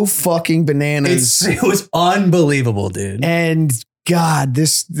so fucking bananas. It was unbelievable, dude. And God,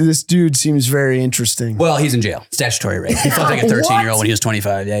 this dude seems very interesting. Well, he's in jail. Statutory rape. He fucked like a 13-year-old when he was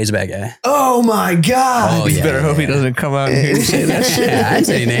 25. Yeah, he's a bad guy. Oh my God. Oh, You yeah, better hope he doesn't come out here and say that shit. Yeah, I didn't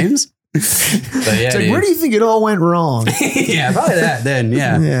say any names. But yeah, It's like, dude. where do you think it all went wrong? Yeah, probably that then.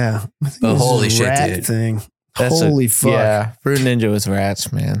 Yeah. Yeah. I think But this is holy a shit, rat dude. thing. That's Holy fuck. Yeah, Fruit Ninja with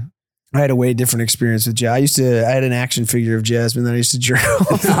rats, man. I had a way different experience with Jasmine. I had an action figure of Jasmine that I used to draw.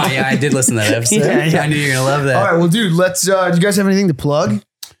 Oh, yeah, I did listen to that episode. Yeah. I knew you were going to love that. All right, well, dude, let's. Do you guys have anything to plug?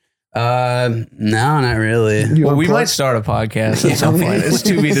 No, not really. You Well, wanna we plug? might start a podcast at some point. It's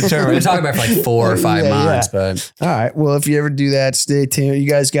to be We're going determined. to talk about it for like 4 or 5 Yeah, months, but All right. Well, if you ever do that, stay tuned. You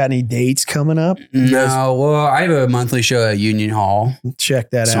guys got any dates coming up? no. Well, I have a monthly show at Union Hall.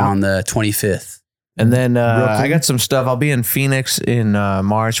 Check that It's out. on the 25th. And then Brooklyn. I got some stuff. I'll be in Phoenix in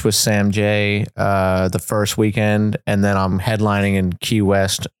March with Sam J the first weekend. And then I'm headlining in Key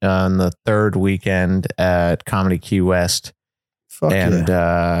West on the 3rd weekend at Comedy Key West. Fuck And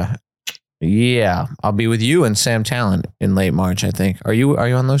Yeah, I'll be with you and Sam Talent in late March, I think. Are you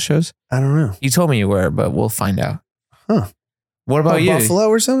on those shows? I don't know. You told me you were, but we'll find out. Huh. What about you? Buffalo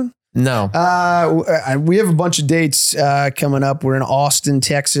or something? No. We have a bunch of dates coming up. We're in Austin,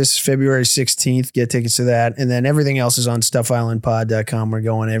 Texas, February 16th. Get tickets to that. And then everything else is on StuffIslandPod.com. We're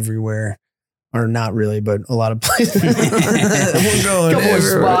going everywhere. Or not really, but a lot of places. We're going couple of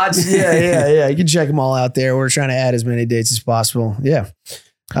everywhere. spots. Yeah. You can check them all out there. We're trying to add as many dates as possible. Yeah.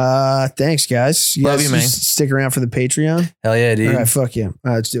 Thanks, guys. Love you, man. Stick around for the Patreon. Hell yeah, dude. All right, fuck yeah. All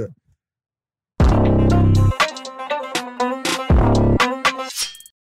right, let's do it.